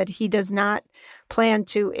said that he does not plan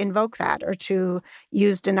to invoke that or to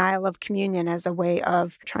use denial of communion as a way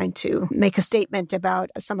of trying to make a statement about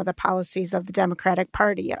some of the policies of the Democratic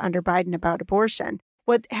Party under Biden about abortion.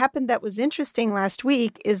 What happened that was interesting last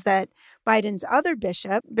week is that Biden's other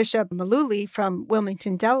bishop, Bishop Mullooly from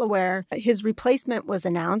Wilmington, Delaware, his replacement was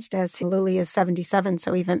announced as Mullooly is 77,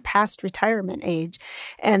 so even past retirement age.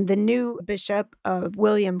 And the new bishop,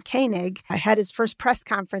 William Koenig, had his first press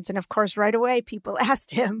conference. And of course, right away, people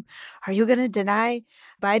asked him, are you going to deny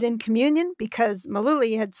Biden communion? Because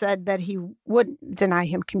Mullooly had said that he wouldn't deny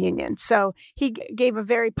him communion. So he gave a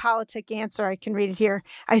very politic answer. I can read it here.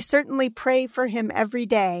 I certainly pray for him every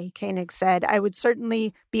day, Koenig said. I would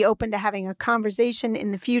certainly be open to having a conversation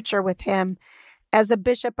in the future with him. As a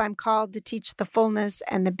bishop, I'm called to teach the fullness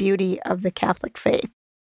and the beauty of the Catholic faith.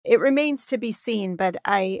 It remains to be seen, but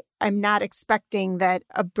I'm not expecting that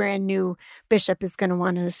a brand new bishop is going to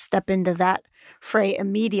want to step into that fray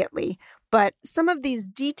immediately. But some of these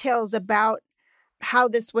details about how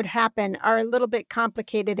this would happen are a little bit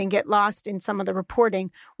complicated and get lost in some of the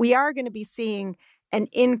reporting. We are going to be seeing an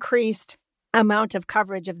increased amount of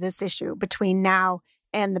coverage of this issue between now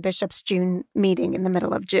and the bishop's June meeting in the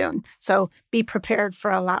middle of June. So be prepared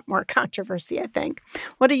for a lot more controversy, I think.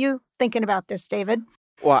 What are you thinking about this, David?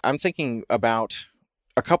 Well, I'm thinking about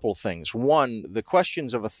a couple of things. One, the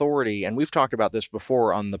questions of authority, and we've talked about this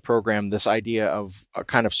before on the program, this idea of a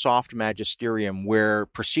kind of soft magisterium where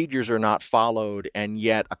procedures are not followed and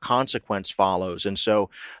yet a consequence follows. And so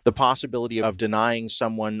the possibility of denying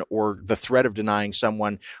someone or the threat of denying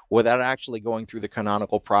someone without actually going through the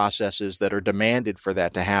canonical processes that are demanded for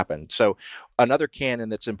that to happen. So another canon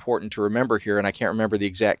that's important to remember here, and I can't remember the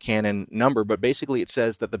exact canon number, but basically it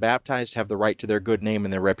says that the baptized have the right to their good name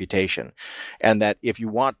and their reputation. And that if you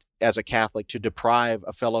want, as a Catholic, to deprive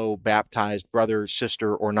a fellow baptized brother,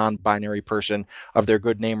 sister, or non-binary person of their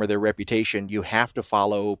good name or their reputation, you have to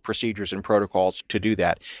follow procedures and protocols to do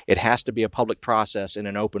that. It has to be a public process in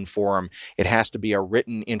an open forum. It has to be a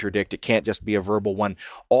written interdict. It can't just be a verbal one.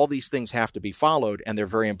 All these things have to be followed, and they're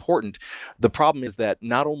very important. The problem is that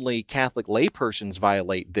not only Catholic laypersons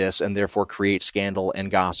violate this and therefore create scandal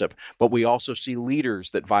and gossip, but we also see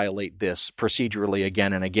leaders that violate this procedurally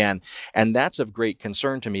again and again. And that's of great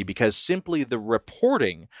concern to me, because simply the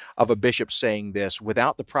reporting of a bishop saying this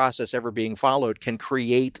without the process ever being followed can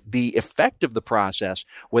create the effect of the process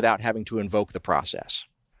without having to invoke the process.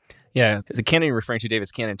 Yeah, the canon you're referring to, David,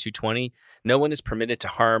 is Canon 220. No one is permitted to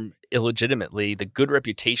harm illegitimately the good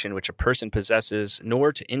reputation which a person possesses,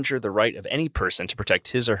 nor to injure the right of any person to protect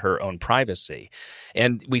his or her own privacy.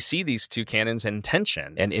 And we see these two canons in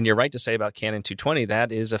tension. And you're right to say about Canon 220,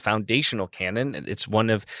 that is a foundational canon. It's one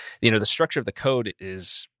of, the structure of the code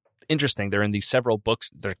is interesting. They're in these several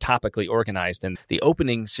books. They're topically organized. And the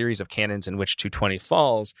opening series of canons in which 220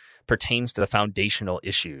 falls pertains to the foundational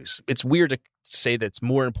issues. It's weird to say that's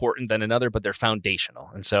more important than another, but they're foundational.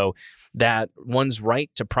 And so that one's right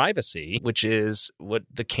to privacy, which is what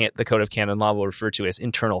the Code of Canon Law will refer to as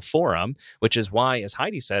internal forum, which is why, as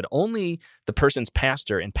Heidi said, only the person's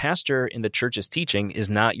pastor, and pastor in the church's teaching is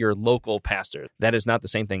not your local pastor. That is not the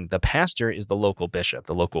same thing. The pastor is the local bishop,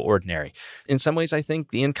 the local ordinary. In some ways, I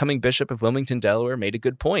think the incoming bishop of Wilmington, Delaware made a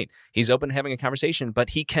good point. He's open to having a conversation,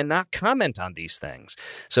 but he cannot comment on these things.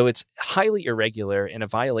 So it's highly irregular and a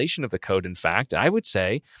violation of the code, in fact. I would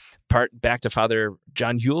say, back to Father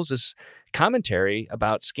John Huls's commentary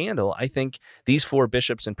about scandal, I think these 4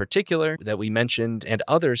 bishops in particular that we mentioned and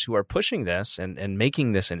others who are pushing this and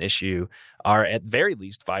making this an issue are at very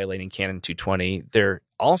least violating Canon 220. They're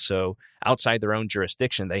also outside their own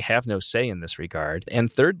jurisdiction. They have no say in this regard.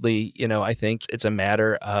 And thirdly, I think it's a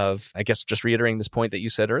matter of, I guess, just reiterating this point that you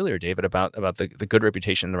said earlier, David, about the good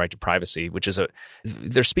reputation and the right to privacy, which is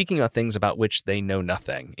they're speaking about things about which they know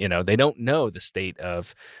nothing. They don't know the state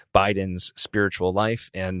of Biden's spiritual life.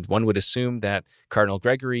 And one would assume that Cardinal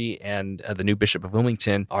Gregory and the new Bishop of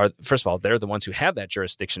Wilmington are, first of all, they're the ones who have that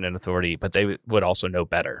jurisdiction and authority, but they would also know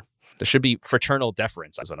better. There should be fraternal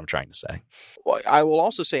deference, is what I'm trying to say. Well, I will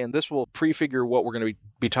also say, and this will prefigure what we're going to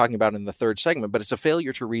be talking about in the third segment, but it's a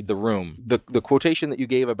failure to read the room. The quotation that you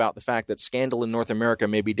gave about the fact that scandal in North America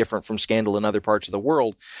may be different from scandal in other parts of the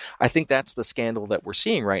world, I think that's the scandal that we're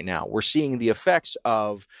seeing right now. We're seeing the effects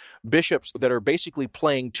of bishops that are basically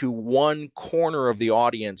playing to one corner of the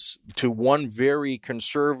audience, to one very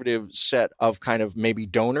conservative set of kind of maybe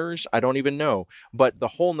donors. I don't even know. But the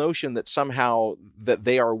whole notion that somehow that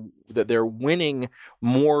they're winning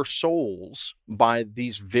more souls by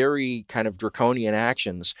these very kind of draconian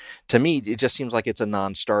actions, to me, it just seems like it's a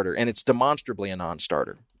non-starter, and it's demonstrably a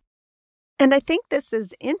non-starter. And I think this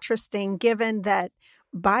is interesting given that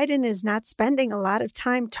Biden is not spending a lot of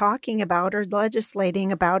time talking about or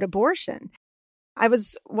legislating about abortion. I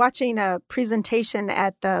was watching a presentation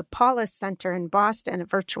at the Paulus Center in Boston, a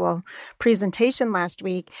virtual presentation last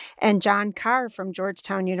week, and John Carr from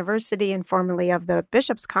Georgetown University and formerly of the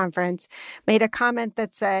Bishops' Conference made a comment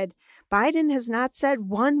that said, Biden has not said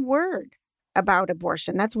one word about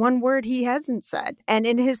abortion. That's one word he hasn't said. And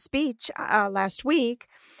in his speech last week,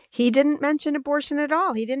 he didn't mention abortion at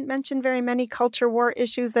all. He didn't mention very many culture war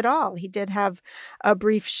issues at all. He did have a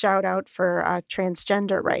brief shout out for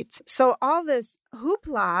transgender rights. So all this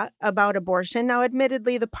hoopla about abortion. Now,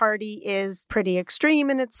 admittedly, the party is pretty extreme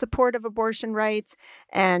in its support of abortion rights,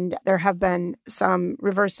 and there have been some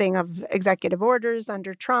reversing of executive orders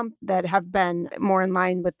under Trump that have been more in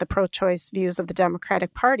line with the pro-choice views of the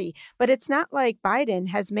Democratic Party. But it's not like Biden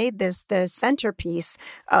has made this the centerpiece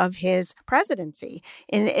of his presidency.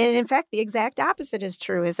 And in fact, the exact opposite is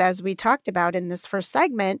true, is as we talked about in this first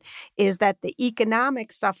segment, is that the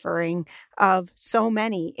economic suffering of so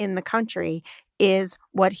many in the country is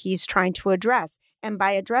what he's trying to address. And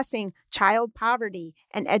by addressing child poverty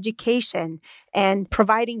and education and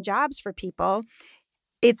providing jobs for people,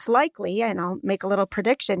 it's likely, and I'll make a little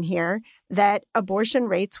prediction here, that abortion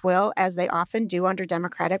rates will, as they often do under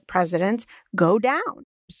Democratic presidents, go down.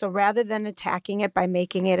 So rather than attacking it by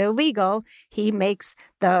making it illegal, he makes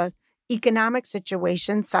the economic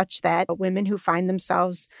situation such that women who find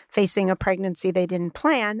themselves facing a pregnancy they didn't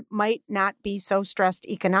plan might not be so stressed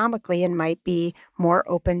economically and might be more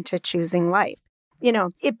open to choosing life.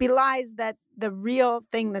 It belies that the real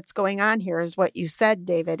thing that's going on here is what you said,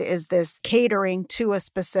 David, is this catering to a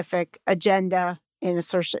specific agenda in a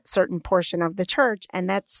certain portion of the church. And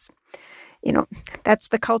that's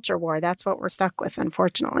the culture war. That's what we're stuck with,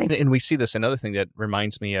 unfortunately. And we see this. Another thing that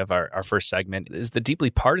reminds me of our first segment is the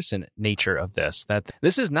deeply partisan nature of this, that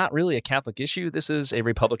this is not really a Catholic issue. This is a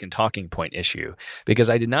Republican talking point issue,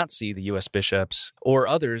 because I did not see the U.S. bishops or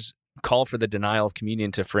others call for the denial of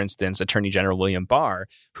communion to, for instance, Attorney General William Barr,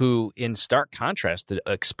 who, in stark contrast to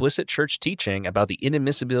explicit church teaching about the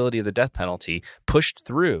inadmissibility of the death penalty, pushed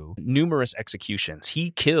through numerous executions.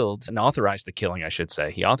 He killed and authorized the killing, I should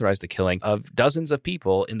say. He authorized the killing of dozens of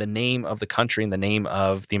people in the name of the country, in the name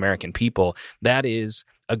of the American people. That is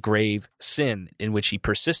a grave sin in which he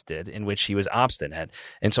persisted, in which he was obstinate.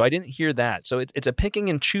 And so I didn't hear that. So it's a picking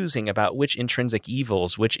and choosing about which intrinsic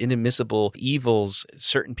evils, which inadmissible evils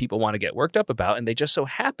certain people want to get worked up about. And they just so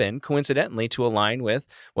happen, coincidentally, to align with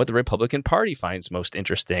what the Republican Party finds most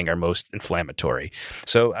interesting or most inflammatory.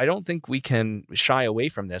 So I don't think we can shy away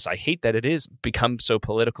from this. I hate that it is become so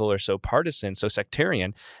political or so partisan, so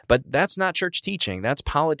sectarian, but that's not church teaching. That's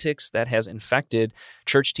politics that has infected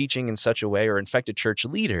church teaching in such a way, or infected church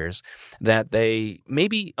leaders, that they,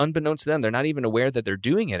 maybe unbeknownst to them, they're not even aware that they're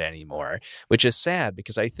doing it anymore, which is sad,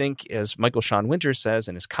 because I think, as Michael Sean Winters says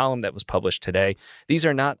in his column that was published today, these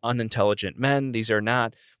are not unintelligent men. These are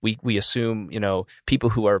not, we assume, people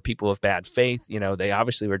who are people of bad faith. They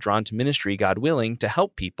obviously were drawn to ministry, God willing, to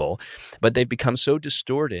help people, but they've become so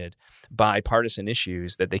distorted by partisan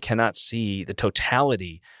issues that they cannot see the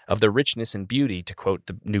totality of the richness and beauty, to quote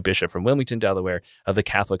the new bishop from Wilmington, Delaware, of the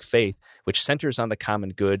Catholic faith, which centers on the common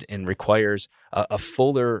good and requires a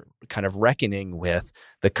fuller kind of reckoning with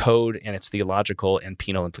the code and its theological and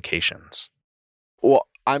penal implications. Well,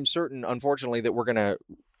 I'm certain, unfortunately, that we're going to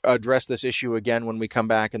address this issue again when we come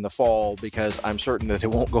back in the fall, because I'm certain that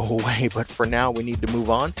it won't go away. But for now, we need to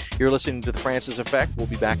move on. You're listening to The Francis Effect. We'll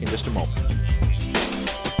be back in just a moment.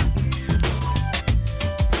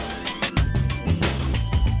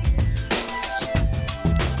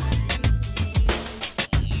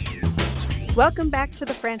 Welcome back to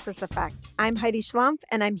The Francis Effect. I'm Heidi Schlumpf,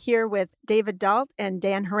 and I'm here with David Dault and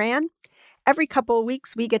Dan Horan. Every couple of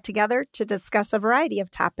weeks, we get together to discuss a variety of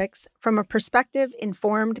topics from a perspective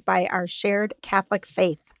informed by our shared Catholic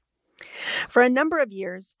faith. For a number of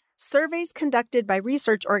years, surveys conducted by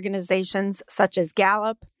research organizations such as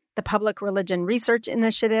Gallup, the Public Religion Research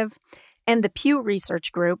Initiative, and the Pew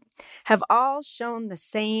Research Group have all shown the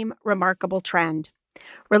same remarkable trend.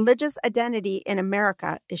 Religious identity in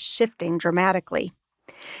America is shifting dramatically.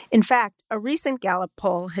 In fact, a recent Gallup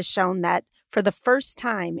poll has shown that for the first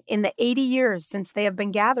time in the 80 years since they have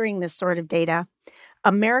been gathering this sort of data,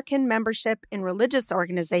 American membership in religious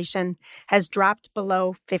organization has dropped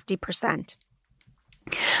below 50%.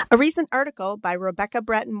 A recent article by Rebecca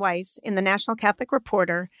Bratton-Weiss in the National Catholic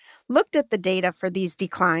Reporter looked at the data for these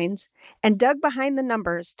declines and dug behind the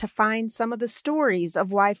numbers to find some of the stories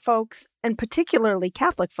of why folks, and particularly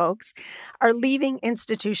Catholic folks, are leaving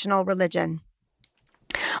institutional religion.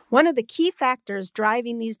 One of the key factors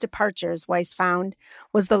driving these departures, Weiss found,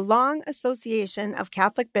 was the long association of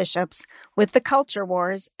Catholic bishops with the culture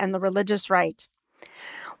wars and the religious right.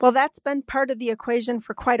 While that's been part of the equation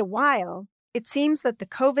for quite a while, it seems that the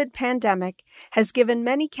COVID pandemic has given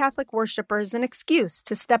many Catholic worshipers an excuse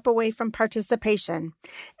to step away from participation,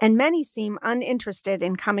 and many seem uninterested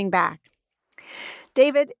in coming back.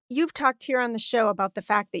 David, you've talked here on the show about the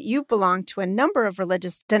fact that you've belonged to a number of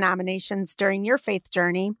religious denominations during your faith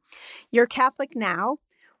journey. You're Catholic now.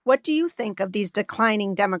 What do you think of these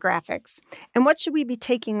declining demographics? And what should we be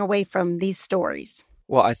taking away from these stories?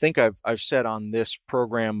 Well, I think I've said on this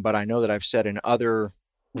program, but I know that I've said in other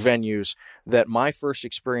venues, that my first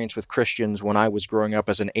experience with Christians when I was growing up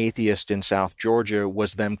as an atheist in South Georgia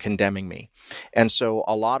was them condemning me. And so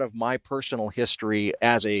a lot of my personal history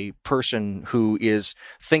as a person who is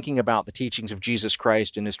thinking about the teachings of Jesus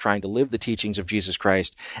Christ and is trying to live the teachings of Jesus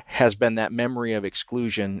Christ has been that memory of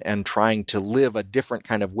exclusion and trying to live a different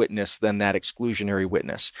kind of witness than that exclusionary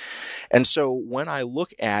witness. And so when I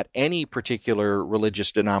look at any particular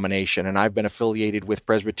religious denomination, and I've been affiliated with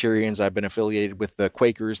Presbyterians, I've been affiliated with the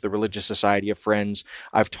Quakers, the Religious Society of Friends.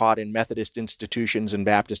 I've taught in Methodist institutions and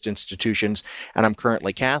Baptist institutions, and I'm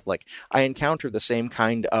currently Catholic. I encounter the same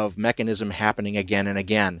kind of mechanism happening again and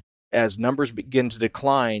again. As numbers begin to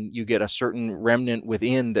decline, you get a certain remnant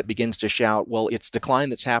within that begins to shout, well, it's decline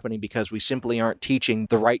that's happening because we simply aren't teaching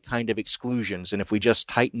the right kind of exclusions. And if we just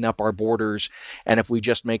tighten up our borders, and if we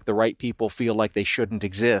just make the right people feel like they shouldn't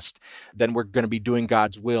exist, then we're going to be doing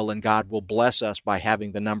God's will, and God will bless us by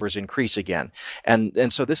having the numbers increase again.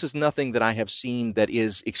 And so this is nothing that I have seen that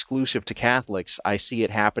is exclusive to Catholics. I see it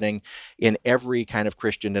happening in every kind of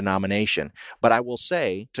Christian denomination. But I will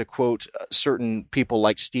say, to quote certain people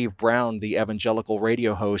like Steve Brown, the evangelical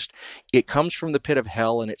radio host, it comes from the pit of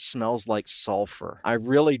hell and it smells like sulfur. I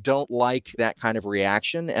really don't like that kind of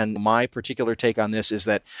reaction. And my particular take on this is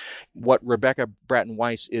that what Rebecca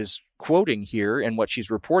Bratton-Weiss is quoting here and what she's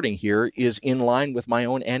reporting here is in line with my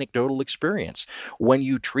own anecdotal experience. When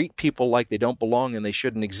you treat people like they don't belong and they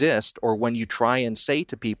shouldn't exist, or when you try and say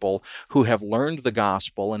to people who have learned the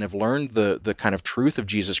gospel and have learned the kind of truth of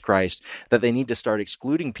Jesus Christ that they need to start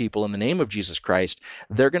excluding people in the name of Jesus Christ,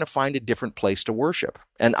 they're going to find a different place to worship.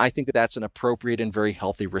 And I think that that's an appropriate and very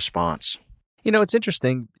healthy response. You know, it's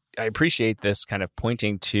interesting. I appreciate this kind of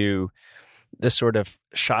pointing to this sort of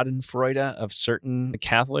schadenfreude of certain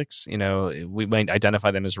Catholics, you know, we might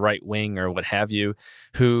identify them as right wing or what have you,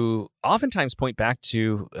 who oftentimes point back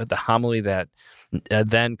to the homily that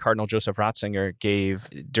then Cardinal Joseph Ratzinger gave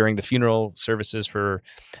during the funeral services for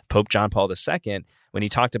Pope John Paul II, when he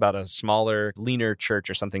talked about a smaller, leaner church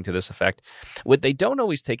or something to this effect. What they don't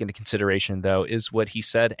always take into consideration, though, is what he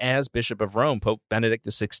said as Bishop of Rome, Pope Benedict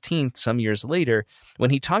XVI, some years later, when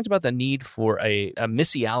he talked about the need for a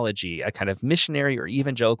missiology, a kind of missionary or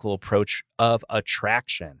evangelical approach of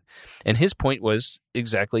attraction. And his point was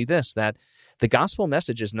exactly this, that the gospel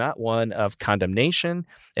message is not one of condemnation.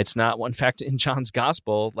 It's not one. In fact, in John's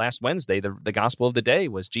gospel last Wednesday, the gospel of the day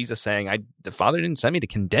was Jesus saying, the Father didn't send me to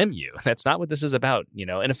condemn you. That's not what this is about. You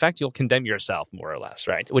know, in effect, you'll condemn yourself more or less,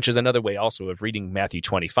 right? Which is another way also of reading Matthew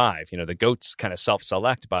 25. You know, the goats kind of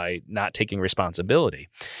self-select by not taking responsibility.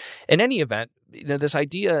 In any event, this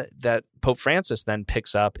idea that Pope Francis then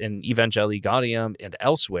picks up in Evangelii Gaudium and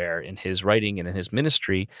elsewhere in his writing and in his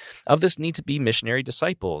ministry of this need to be missionary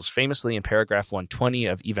disciples. Famously in paragraph 120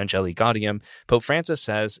 of Evangelii Gaudium, Pope Francis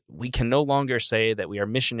says, "We can no longer say that we are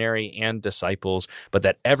missionary and disciples, but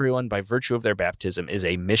that everyone by virtue of their baptism is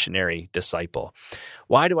a missionary disciple."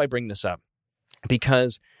 Why do I bring this up?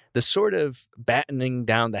 Because the sort of battening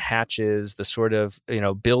down the hatches, the sort of,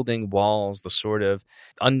 building walls, the sort of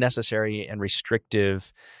unnecessary and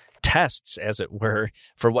restrictive tests, as it were,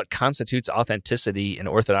 for what constitutes authenticity in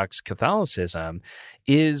Orthodox Catholicism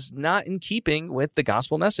is not in keeping with the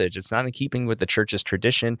gospel message. It's not in keeping with the church's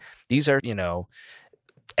tradition. These are,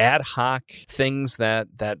 ad hoc things that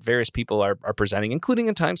various people are presenting, including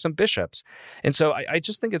at times some bishops. And so I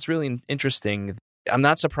just think it's really interesting. I'm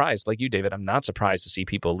not surprised, like you, David, I'm not surprised to see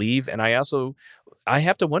people leave. And I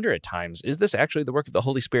have to wonder at times, is this actually the work of the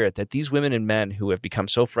Holy Spirit that these women and men who have become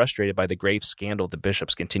so frustrated by the grave scandal the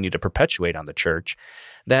bishops continue to perpetuate on the church,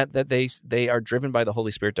 that they are driven by the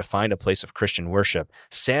Holy Spirit to find a place of Christian worship?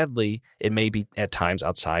 Sadly, it may be at times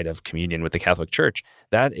outside of communion with the Catholic Church.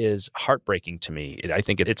 That is heartbreaking to me. I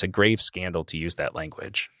think it's a grave scandal to use that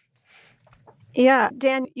language. Yeah,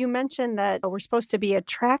 Dan, you mentioned that we're supposed to be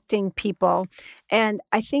attracting people. And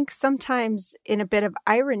I think sometimes in a bit of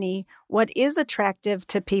irony, what is attractive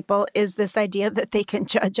to people is this idea that they can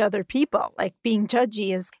judge other people. Like being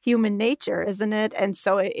judgy is human nature, isn't it? And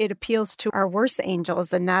so it appeals to our worse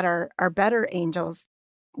angels and not our better angels.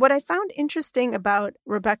 What I found interesting about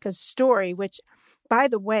Rebecca's story, which, by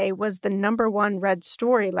the way, was the #1 read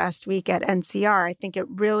story last week at NCR. I think it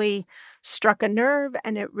really struck a nerve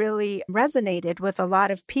and it really resonated with a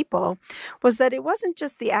lot of people, was that it wasn't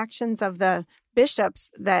just the actions of the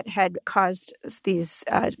bishops that had caused these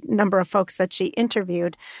number of folks that she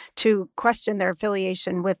interviewed to question their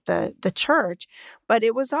affiliation with the church, but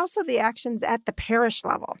it was also the actions at the parish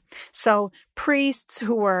level. So priests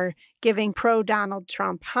who were giving pro-Donald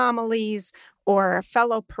Trump homilies, or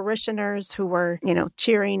fellow parishioners who were,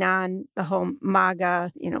 cheering on the whole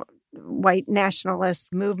MAGA, white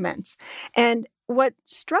nationalist movements. And what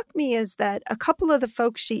struck me is that a couple of the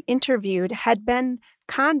folks she interviewed had been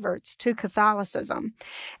converts to Catholicism.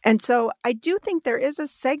 And so I do think there is a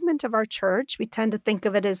segment of our church, we tend to think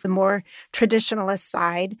of it as the more traditionalist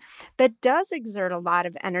side, that does exert a lot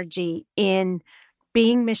of energy in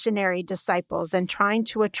being missionary disciples and trying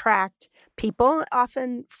to attract people,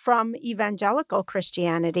 often from evangelical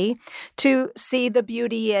Christianity, to see the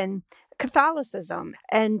beauty in Catholicism.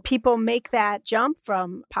 And people make that jump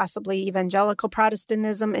from possibly evangelical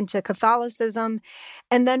Protestantism into Catholicism.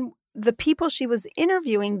 And then the people she was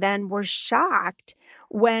interviewing then were shocked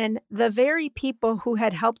when the very people who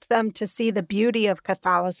had helped them to see the beauty of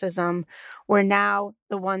Catholicism were now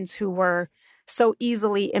the ones who were so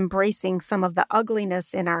easily embracing some of the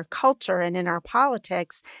ugliness in our culture and in our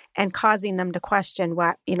politics and causing them to question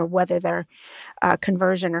whether their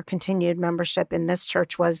conversion or continued membership in this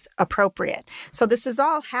church was appropriate. So this is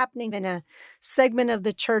all happening in a segment of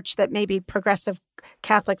the church that maybe progressive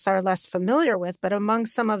Catholics are less familiar with, but among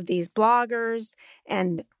some of these bloggers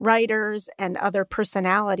and writers and other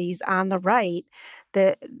personalities on the right,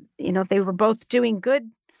 they were both doing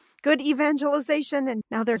good evangelization, and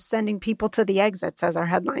now they're sending people to the exits, as our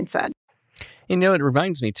headline said. It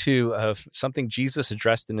reminds me, too, of something Jesus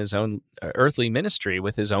addressed in his own earthly ministry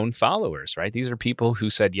with his own followers, right? These are people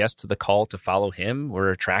who said yes to the call to follow him,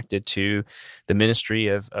 were attracted to the ministry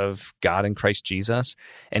of God in Christ Jesus.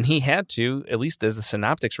 And he had to, at least as the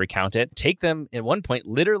synoptics recount it, take them at one point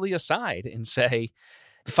literally aside and say,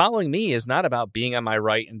 following me is not about being on my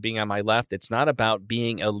right and being on my left. It's not about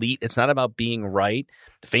being elite. It's not about being right.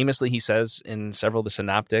 Famously, he says in several of the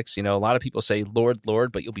synoptics, a lot of people say, Lord,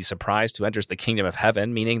 Lord, but you'll be surprised who enters the kingdom of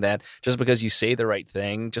heaven, meaning that just because you say the right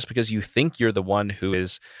thing, just because you think you're the one who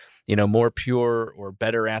is more pure or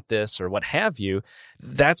better at this or what have you,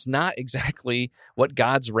 that's not exactly what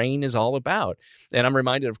God's reign is all about. And I'm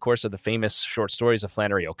reminded, of course, of the famous short stories of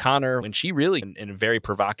Flannery O'Connor, when she really, in very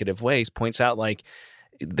provocative ways, points out,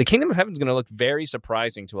 the kingdom of heaven is going to look very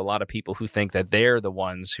surprising to a lot of people who think that they're the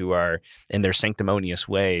ones who are, in their sanctimonious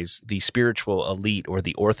ways, the spiritual elite or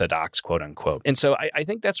the orthodox, quote unquote. And so I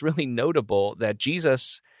think that's really notable that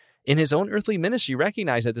Jesus, in his own earthly ministry,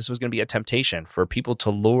 recognized that this was going to be a temptation for people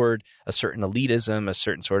to lord a certain elitism, a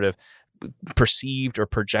certain sort of perceived or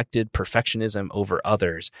projected perfectionism over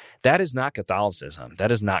others. That is not Catholicism.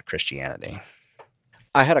 That is not Christianity.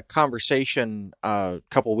 I had a conversation a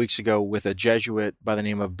couple of weeks ago with a Jesuit by the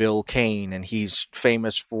name of Bill Kane, and he's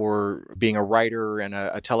famous for being a writer and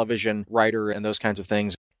a television writer and those kinds of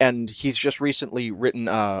things. And he's just recently written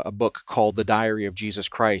a book called The Diary of Jesus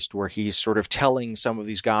Christ, where he's sort of telling some of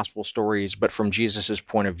these gospel stories, but from Jesus's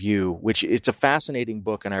point of view, which it's a fascinating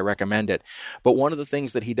book, and I recommend it. But one of the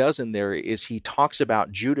things that he does in there is he talks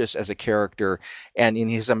about Judas as a character, and in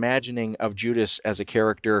his imagining of Judas as a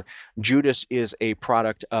character, Judas is a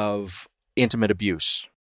product of intimate abuse.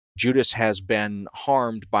 Judas has been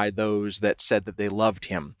harmed by those that said that they loved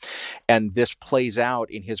him. And this plays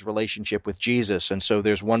out in his relationship with Jesus. And so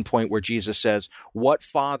there's one point where Jesus says, what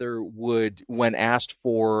father would, when asked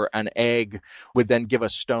for an egg, would then give a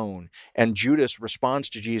stone? And Judas responds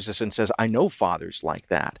to Jesus and says, I know fathers like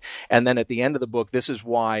that. And then at the end of the book, this is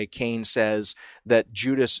why Cain says that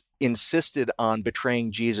Judas insisted on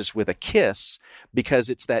betraying Jesus with a kiss,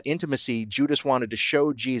 because it's that intimacy. Judas wanted to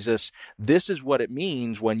show Jesus, this is what it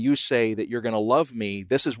means when you say that you're going to love me.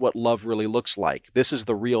 This is what love really looks like. This is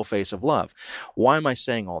the real face of love. Why am I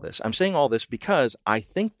saying all this? I'm saying all this because I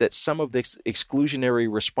think that some of this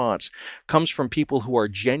exclusionary response comes from people who are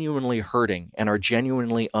genuinely hurting and are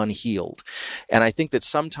genuinely unhealed. And I think that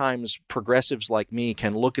sometimes progressives like me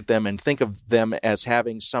can look at them and think of them as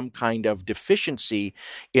having some kind of deficiency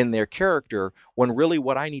in their character, when really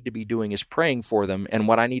what I need to be doing is praying for them, and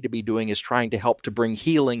what I need to be doing is trying to help to bring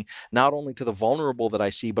healing not only to the vulnerable that I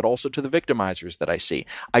see, but also to the victimizers that I see.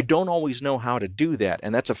 I don't always know how to do that,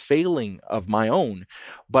 and that's a failing of my own,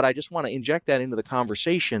 but I just want to inject that into the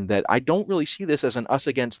conversation, that I don't really see this as an us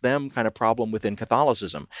against them kind of problem within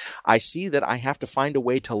Catholicism. I see that I have to find a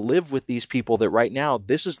way to live with these people that right now,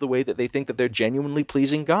 this is the way that they think that they're genuinely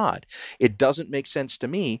pleasing God. It doesn't make sense to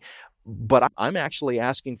me. But I'm actually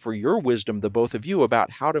asking for your wisdom, the both of you, about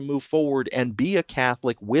how to move forward and be a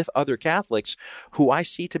Catholic with other Catholics who I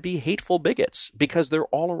see to be hateful bigots, because they're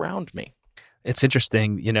all around me. It's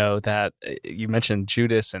interesting, that you mentioned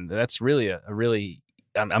Judas, and that's really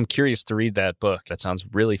I'm curious to read that book. That sounds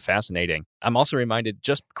really fascinating. I'm also reminded,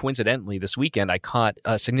 just coincidentally, this weekend, I caught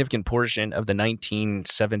a significant portion of the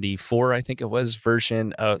 1974, I think it was,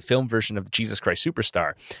 film version of Jesus Christ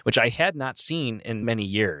Superstar, which I had not seen in many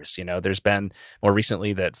years. There's been more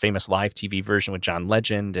recently that famous live TV version with John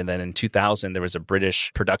Legend, and then in 2000, there was a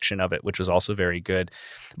British production of it, which was also very good.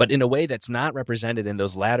 But in a way that's not represented in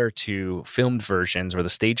those latter two filmed versions or the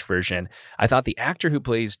stage version, I thought the actor who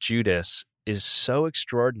plays Judas is so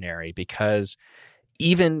extraordinary, because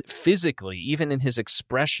even physically, even in his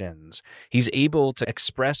expressions, he's able to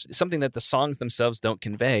express something that the songs themselves don't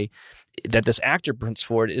convey, that this actor brings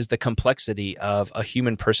forward, is the complexity of a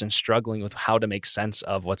human person struggling with how to make sense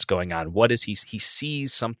of what's going on. What is he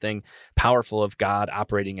sees something powerful of God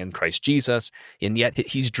operating in Christ Jesus, and yet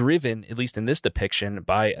he's driven, at least in this depiction,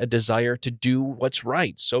 by a desire to do what's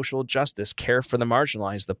right, social justice, care for the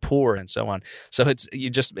marginalized, the poor, and so on. So it's,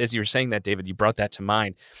 as you were saying that, David, you brought that to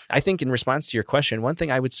mind. I think in response to your question, one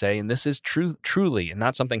thing I would say, and this is truly, and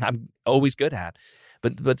not something I'm always good at,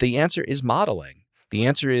 but the answer is modeling. The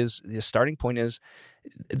answer is, the starting point is,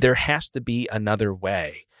 there has to be another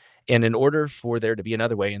way. And in order for there to be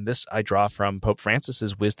another way, and this I draw from Pope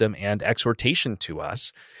Francis's wisdom and exhortation to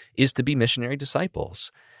us, is to be missionary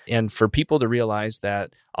disciples. And for people to realize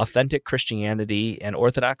that authentic Christianity and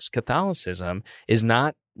Orthodox Catholicism is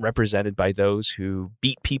not represented by those who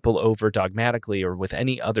beat people over dogmatically or with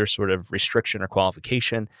any other sort of restriction or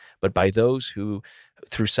qualification, but by those who,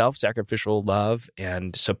 through self-sacrificial love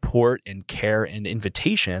and support and care and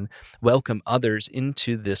invitation, welcome others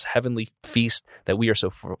into this heavenly feast that we are so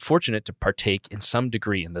fortunate to partake in some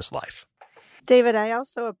degree in this life. David, I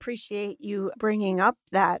also appreciate you bringing up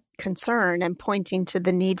that concern and pointing to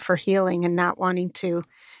the need for healing and not wanting to,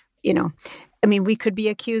 we could be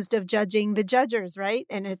accused of judging the judgers, right?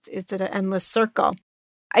 And it's an endless circle.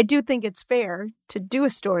 I do think it's fair to do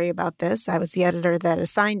a story about this. I was the editor that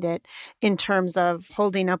assigned it, in terms of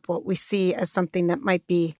holding up what we see as something that might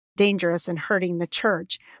be dangerous and hurting the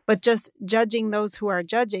church. But just judging those who are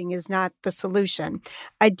judging is not the solution.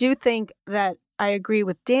 I do think that I agree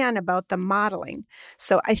with Dan about the modeling.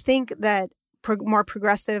 So I think that more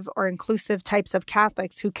progressive or inclusive types of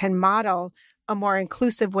Catholics who can model a more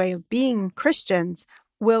inclusive way of being Christians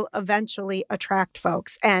will eventually attract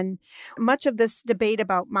folks. And much of this debate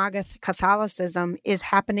about MAGA Catholicism is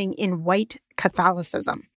happening in white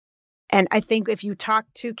Catholicism. And I think if you talk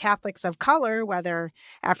to Catholics of color, whether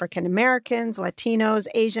African Americans, Latinos,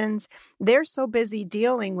 Asians, they're so busy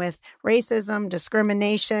dealing with racism,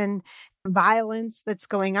 discrimination, violence that's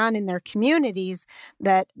going on in their communities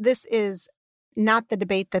that this is not the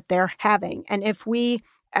debate that they're having. And if we,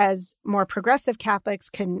 as more progressive Catholics,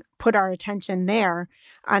 can put our attention there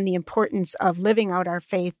on the importance of living out our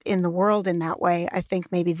faith in the world in that way, I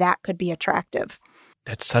think maybe that could be attractive.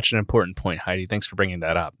 That's such an important point, Heidi. Thanks for bringing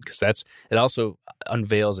that up, because it also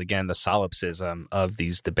unveils again the solipsism of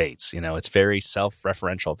these debates. It's very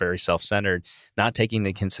self-referential, very self-centered, not taking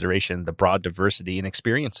into consideration the broad diversity and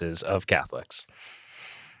experiences of Catholics.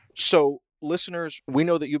 So, listeners, we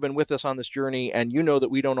know that you've been with us on this journey, and you know that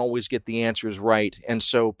we don't always get the answers right. And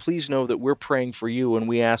so please know that we're praying for you, and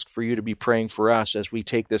we ask for you to be praying for us as we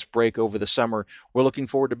take this break over the summer. We're looking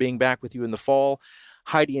forward to being back with you in the fall.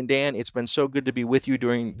 Heidi and Dan, it's been so good to be with you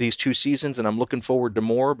during these 2 seasons, and I'm looking forward to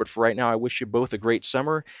more. But for right now, I wish you both a great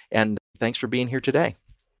summer, and thanks for being here today.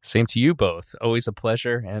 Same to you both. Always a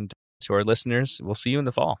pleasure. And to our listeners, we'll see you in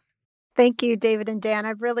the fall. Thank you, David and Dan.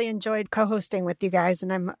 I've really enjoyed co-hosting with you guys,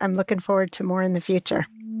 and I'm looking forward to more in the future.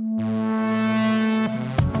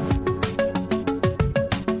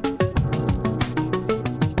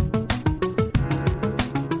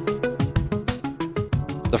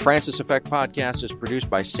 The Francis Effect podcast is produced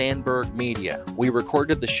by Sandberg Media. We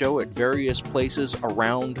recorded the show at various places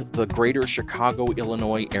around the greater Chicago,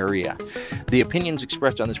 Illinois area. The opinions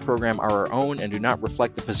expressed on this program are our own and do not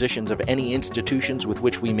reflect the positions of any institutions with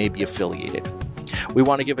which we may be affiliated. We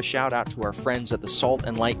want to give a shout out to our friends at the Salt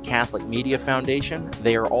and Light Catholic Media Foundation.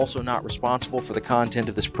 They are also not responsible for the content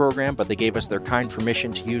of this program, but they gave us their kind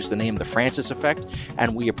permission to use the name The Francis Effect,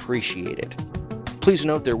 and we appreciate it. Please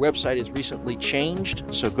note their website has recently changed,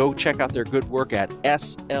 so go check out their good work at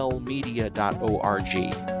slmedia.org.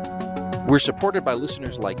 We're supported by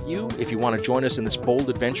listeners like you. If you want to join us in this bold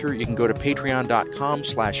adventure, you can go to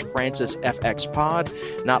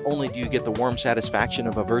patreon.com/FrancisFXPod. Not only do you get the warm satisfaction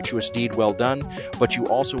of a virtuous deed well done, but you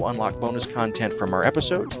also unlock bonus content from our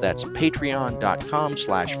episodes. That's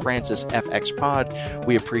patreon.com/FrancisFXPod.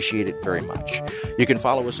 We appreciate it very much. You can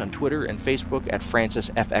follow us on Twitter and Facebook at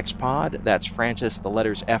FrancisFXPod. That's Francis, the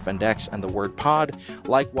letters F and X, and the word pod.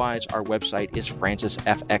 Likewise, our website is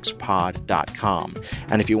francisfxpod.com.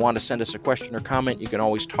 And if you want to send us a question or comment, you can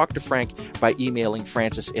always talk to Frank by emailing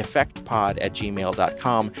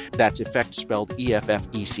franciseffectpod@gmail.com. That's effect spelled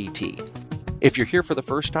EFFECT. If you're here for the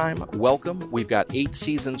first time, welcome. We've got 8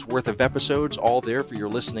 seasons worth of episodes, all there for your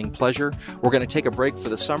listening pleasure. We're going to take a break for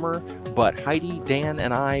the summer, but Heidi, Dan,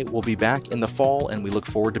 and I will be back in the fall, and we look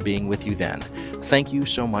forward to being with you then. Thank you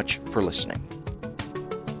so much for listening.